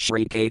words: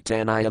 Sri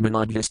Caitanya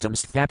Manadhistam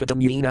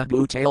Sthapitam Yena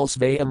Bhutales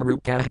Vayam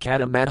Rupah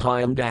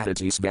Kadamadhyam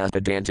Datatis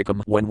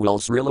Vapadantikam. When will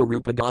Srila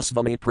Rupa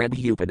Goswami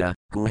Prabhupada,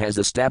 who has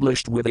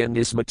established within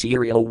this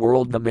material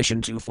world the mission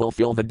to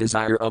fulfill the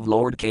desire of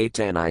Lord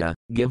Caitanya,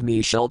 give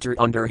me shelter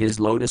under his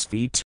lotus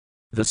feet?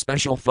 The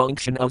special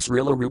function of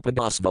Srila Rupa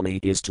Goswami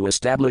is to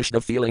establish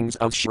the feelings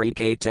of Sri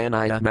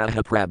Caitanya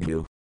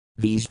Mahaprabhu.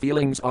 These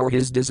feelings are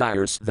his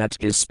desires that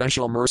his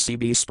special mercy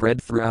be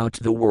spread throughout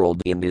the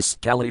world in this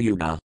Kali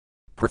Yuga.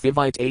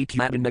 Prithivite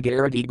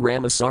Atyadanagaradi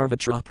Grama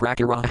Sarvatra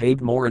Prakara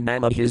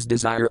Moranama. His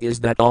desire is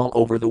that all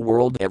over the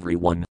world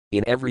everyone,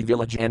 in every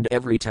village and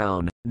every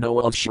town, know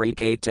of Sri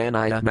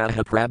Caitanya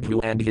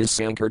Mahaprabhu and his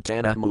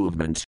Sankirtana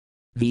movement.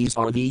 These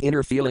are the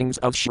inner feelings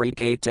of Sri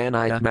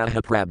Caitanya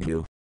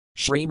Mahaprabhu.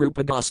 Sri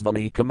Rupa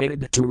Goswami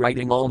committed to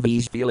writing all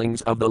these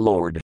feelings of the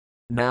Lord.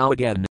 Now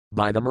again,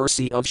 by the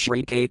mercy of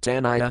Sri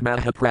Caitanya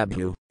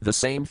Mahaprabhu, the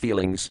same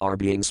feelings are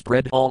being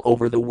spread all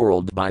over the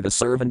world by the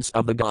servants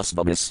of the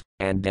Goswamis,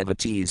 and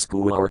devotees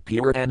who are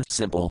pure and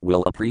simple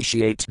will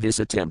appreciate this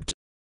attempt.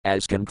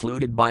 As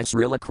concluded by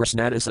Srila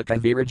Krishnadasa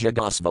Kaviraja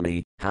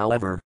Goswami,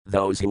 however,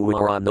 those who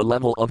are on the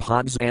level of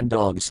hogs and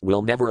dogs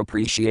will never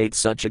appreciate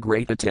such a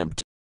great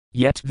attempt.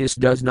 Yet this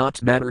does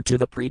not matter to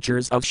the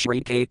preachers of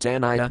Sri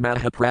Caitanya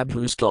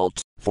Mahaprabhu's cult,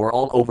 for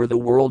all over the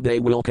world they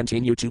will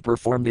continue to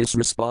perform this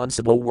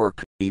responsible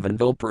work, even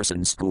though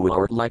persons who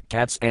are like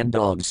cats and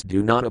dogs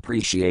do not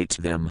appreciate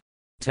them.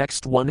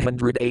 Text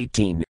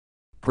 118.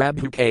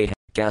 Prabhu K.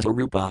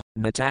 Katarupa,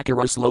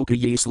 Natakara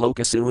Slokayi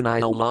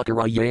Slokasunaya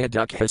Lakara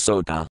Yadukha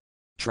Sota.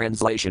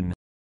 Translation.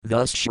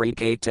 Thus Sri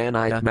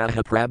Caitanya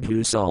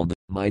Mahaprabhu said,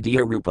 My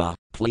dear Rupa,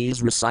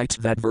 please recite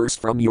that verse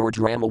from your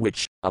drama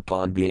which,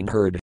 upon being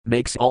heard,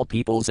 makes all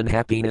people's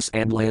unhappiness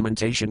and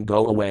lamentation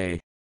go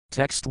away.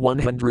 Text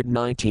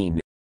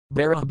 119.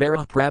 Bara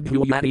Bara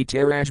Prabhu Yadi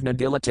Terajna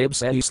Dilatib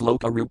Sahi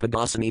Sloka Rupa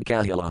Dasani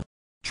Kahila.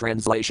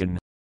 Translation.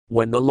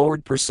 When the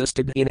Lord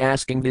persisted in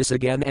asking this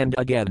again and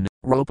again,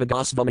 Rupa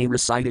Goswami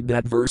recited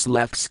that verse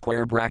left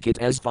square bracket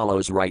as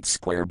follows right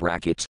square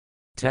bracket.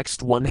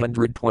 Text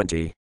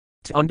 120.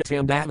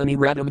 Tundatandavani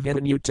radam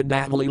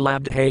vinanyutandavali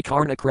labdhe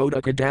karna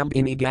kroda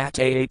kadambini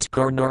gatayate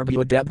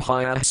karnarbhya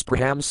debhya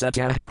spraham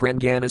satah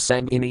prangana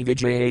sangini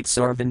vijayate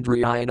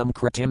sarvindriyanam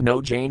kratim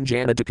no jain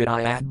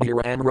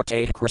janadakadayadbhira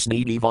amrate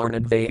krisnidi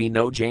varnadvati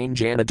no jain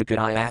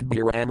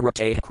janadakadayadbhira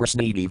amrate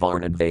krisnidi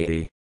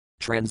varnadvati.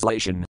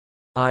 Translation.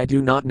 I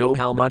do not know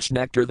how much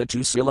nectar the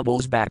two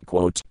syllables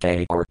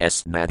K or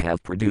S that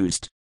have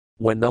produced.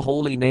 When the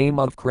holy name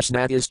of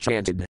Krishna is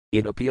chanted,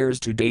 it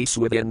appears to dace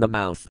within the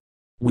mouth.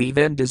 We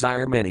then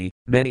desire many,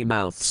 many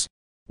mouths.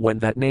 When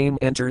that name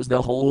enters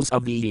the holes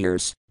of the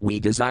ears, we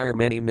desire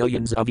many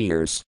millions of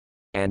ears.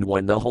 And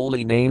when the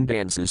holy name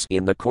dances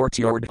in the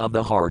courtyard of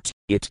the heart,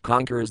 it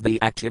conquers the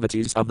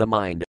activities of the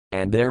mind,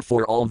 and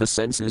therefore all the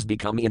senses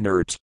become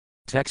inert.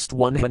 Text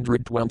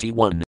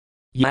 121.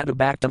 Yada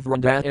Bhakta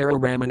Vranda Era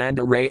Ramananda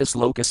Raya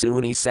Sloka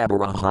Suni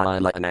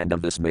Sabarahala Ananda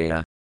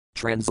Vismaya.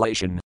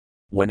 Translation.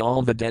 When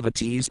all the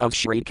devotees of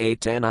Sri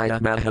Caitanya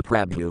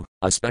Mahaprabhu,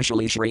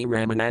 especially Sri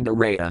Ramananda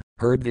Raya,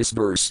 heard this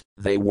verse,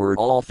 they were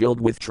all filled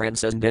with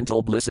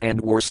transcendental bliss and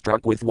were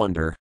struck with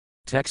wonder.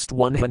 Text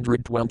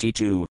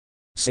 122.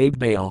 Saved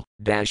Bail,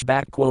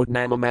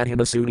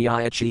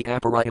 Namamadhimasuniyachi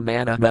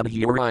Aparayamana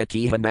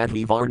Madhurayaki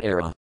Hamadhi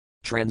Varnera.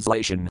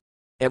 Translation.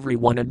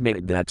 Everyone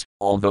admitted that,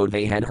 although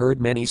they had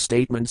heard many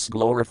statements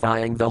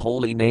glorifying the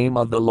holy name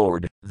of the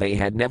Lord, they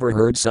had never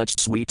heard such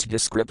sweet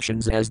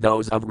descriptions as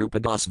those of Rupa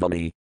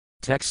Goswami.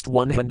 Text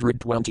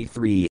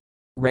 123.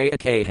 Raya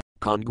K.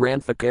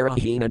 Congrantha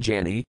Hina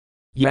Jani.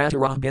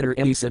 Yatara Bitter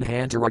Isan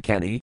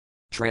Hantarakani.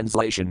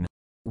 Translation.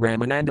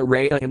 Ramananda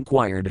Raya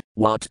inquired,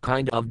 What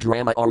kind of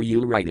drama are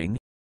you writing?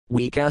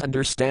 We can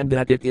understand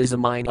that it is a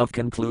mine of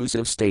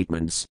conclusive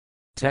statements.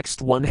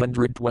 Text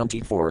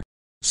 124.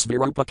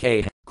 Svirupa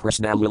K.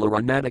 Krishna Lila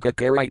Ranadika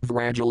Karait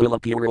Vrajalila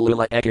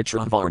Puralila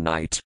Ekitra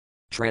Varnite.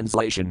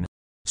 Translation.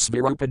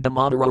 Svirupa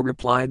Damodara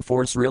replied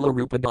for Srila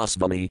Rupa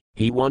Goswami,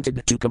 he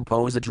wanted to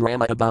compose a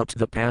drama about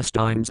the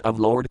pastimes of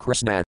Lord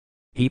Krishna.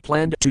 He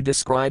planned to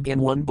describe in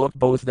one book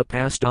both the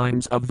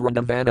pastimes of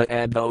Vrindavana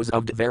and those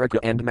of Dvaraka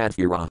and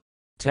Mathura.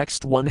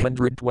 Text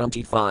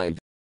 125.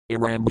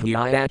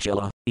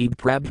 Irambhyayachala, Ed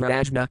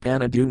Prabhrajna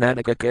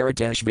Panadunadika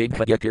Karatash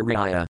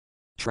Vighayakaraya.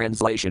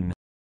 Translation.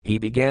 He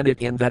began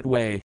it in that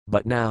way,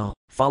 but now,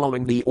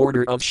 following the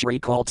order of Sri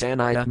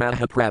Caitanya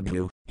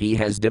Mahaprabhu, he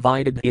has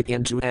divided it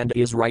into and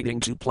is writing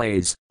two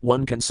plays,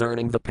 one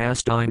concerning the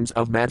pastimes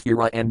of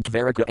Mathura and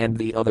Dvaraka and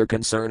the other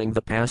concerning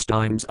the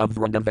pastimes of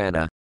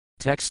Vrindavana.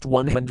 Text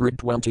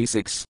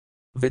 126.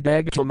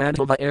 Vidagta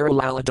Madhava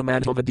Aralalata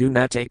Madhava do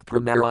not take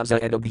Pramaraza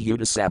and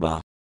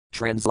Abhyutasabha.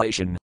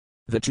 Translation.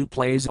 The two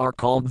plays are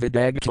called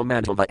Vidagta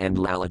Madhava and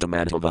Lalita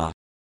Madhava.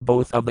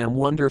 Both of them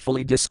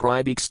wonderfully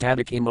describe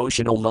ecstatic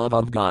emotional love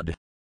of God.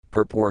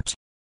 Purport.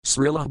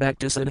 Srila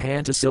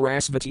Bhaktisiddhanta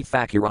Sarasvati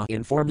Thakura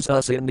informs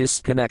us in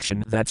this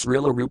connection that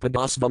Srila Rupa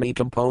Goswami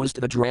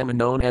composed the drama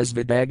known as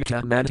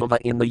Vidagta Madhava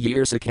in the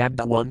year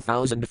Sakabda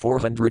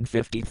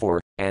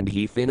 1454, and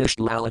he finished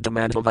Lalita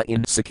Madhava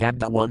in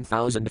Sakabda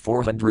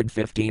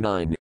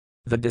 1459.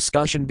 The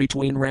discussion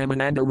between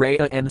Ramananda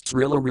Raya and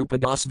Srila Rupa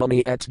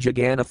Goswami at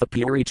Jagannatha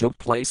Puri took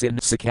place in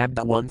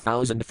Sakabda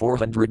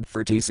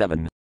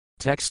 1437.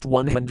 Text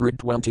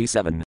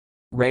 127.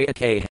 Raya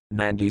K.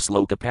 Nandi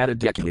Slokapada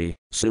Dekhi,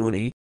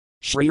 Suni.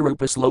 Sri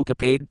Rupa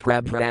Slokapad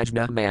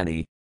Prabhrajna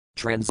Mani.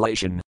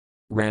 Translation.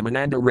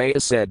 Ramananda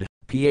Raya said,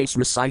 P.S.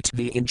 recite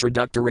the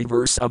introductory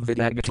verse of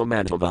Vidagta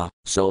Madhava,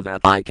 so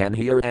that I can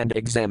hear and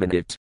examine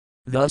it.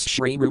 Thus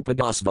Sri Rupa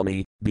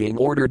Goswami, being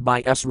ordered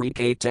by Sri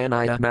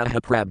Caitanya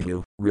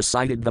Mahaprabhu,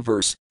 recited the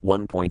verse,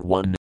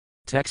 1.1.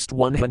 Text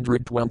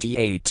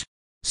 128.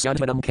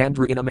 Sudhanam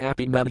Kandrinam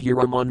Api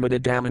Madhuram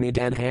Unmadadamani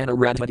Danhana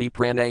Radhati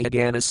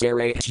Pranayagana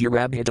Sare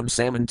Jurabhitam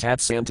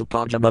Samantat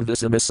Santapajam of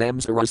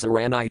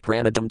Visamasarasarani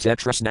Pranadam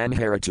Tetrasnam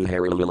Haratu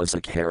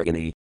Harililasak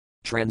Haragani.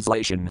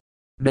 Translation.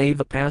 May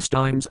the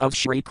pastimes of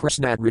Sri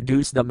Krishna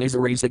reduce the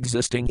miseries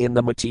existing in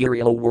the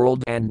material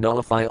world and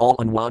nullify all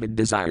unwanted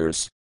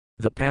desires.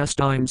 The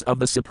pastimes of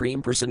the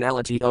Supreme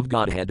Personality of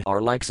Godhead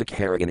are like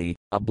Sakharagani,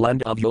 a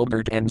blend of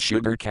yogurt and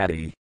sugar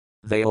caddy.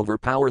 They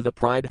overpower the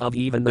pride of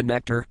even the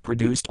nectar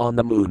produced on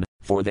the moon,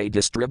 for they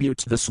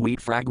distribute the sweet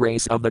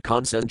fragrance of the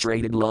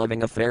concentrated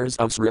loving affairs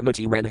of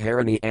Srimati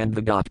Radharani and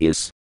the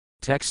Gopis.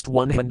 Text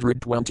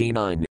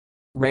 129.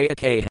 Raya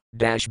K.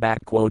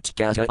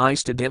 Kata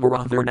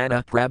Istadivara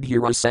Varnana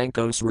Prabhura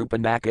Sankos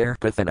Rupanakar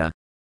Pathana.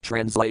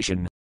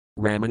 Translation.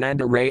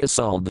 Ramananda Raya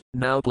Sald,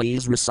 now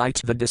please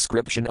recite the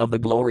description of the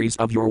glories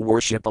of your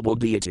worshipable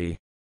deity.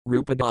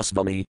 Rupa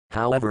Goswami,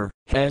 however,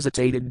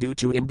 hesitated due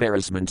to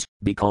embarrassment,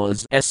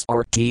 because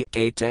Sri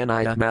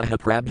Caitanya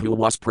Mahaprabhu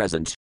was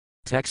present.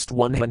 Text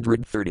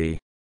 130.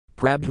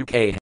 Prabhu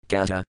K.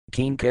 Kata,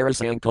 Keen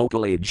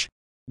Karasankokalage.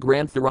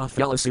 Granthara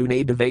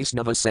Felasune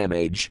Devasnava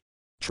Samaj.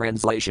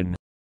 Translation.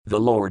 The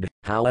Lord,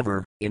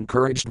 however,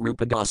 encouraged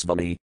Rupa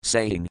Goswami,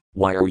 saying,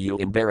 Why are you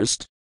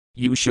embarrassed?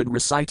 You should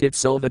recite it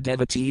so the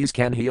devotees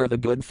can hear the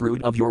good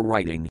fruit of your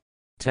writing.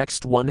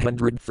 Text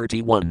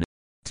 131.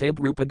 Tib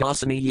Rupa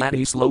Goswami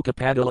Yati Sloka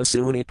Padala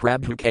Suni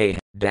Prabhu K.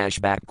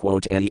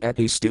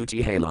 Eti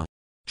Stuti Hala.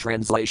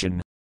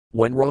 Translation.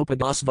 When Rupa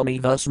Goswami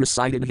thus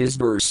recited his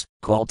verse,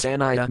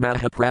 Caitanya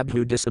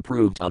Mahaprabhu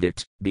disapproved of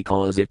it,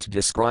 because it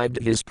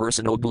described his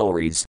personal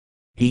glories.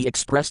 He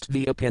expressed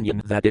the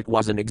opinion that it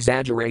was an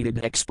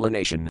exaggerated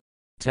explanation.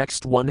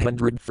 Text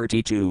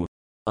 132.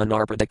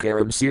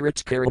 Anarpadakaram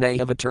Sirat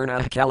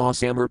Karanayavatarna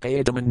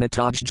Kalasamarpayadam and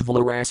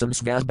Natajjvalarasam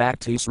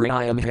Svasbhakti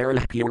Sriyam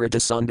Harah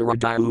Purita Sundara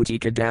Diuti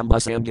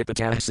Kadambasam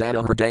Dipatah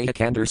Sada Hridaya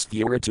Kandars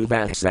Puratu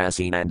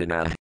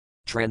Vasasinandana.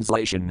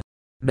 Translation.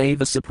 May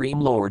the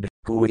Supreme Lord,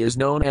 who is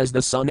known as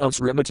the Son of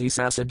Srimati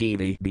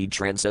Sasadevi, be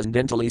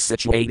transcendently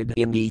situated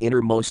in the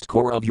innermost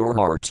core of your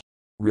heart,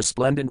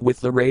 resplendent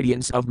with the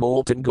radiance of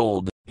molten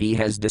gold, He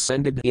has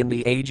descended in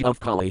the age of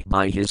Kali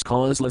by his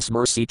causeless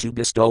mercy to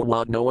bestow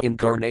what no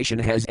incarnation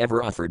has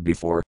ever offered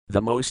before,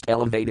 the most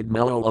elevated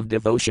mellow of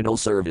devotional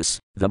service,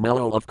 the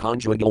mellow of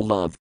conjugal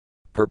love.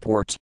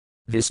 Purport.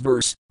 This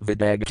verse,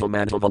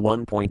 Vidagatamantava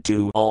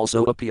 1.2,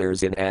 also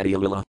appears in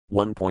Adilila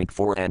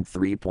 1.4 and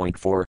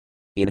 3.4.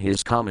 In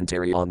his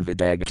commentary on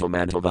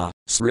Vidagatamantava,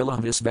 Srila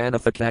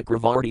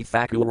Visvanathakakravarti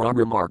Thakura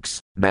remarks,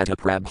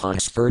 Mataprabha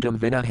Sfurtam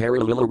Vina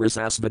Harilila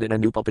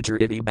Rasasvadana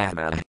Nupapatir Iti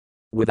Bhava.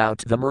 Without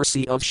the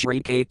mercy of Sri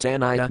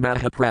Caitanya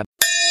Mahaprabhu,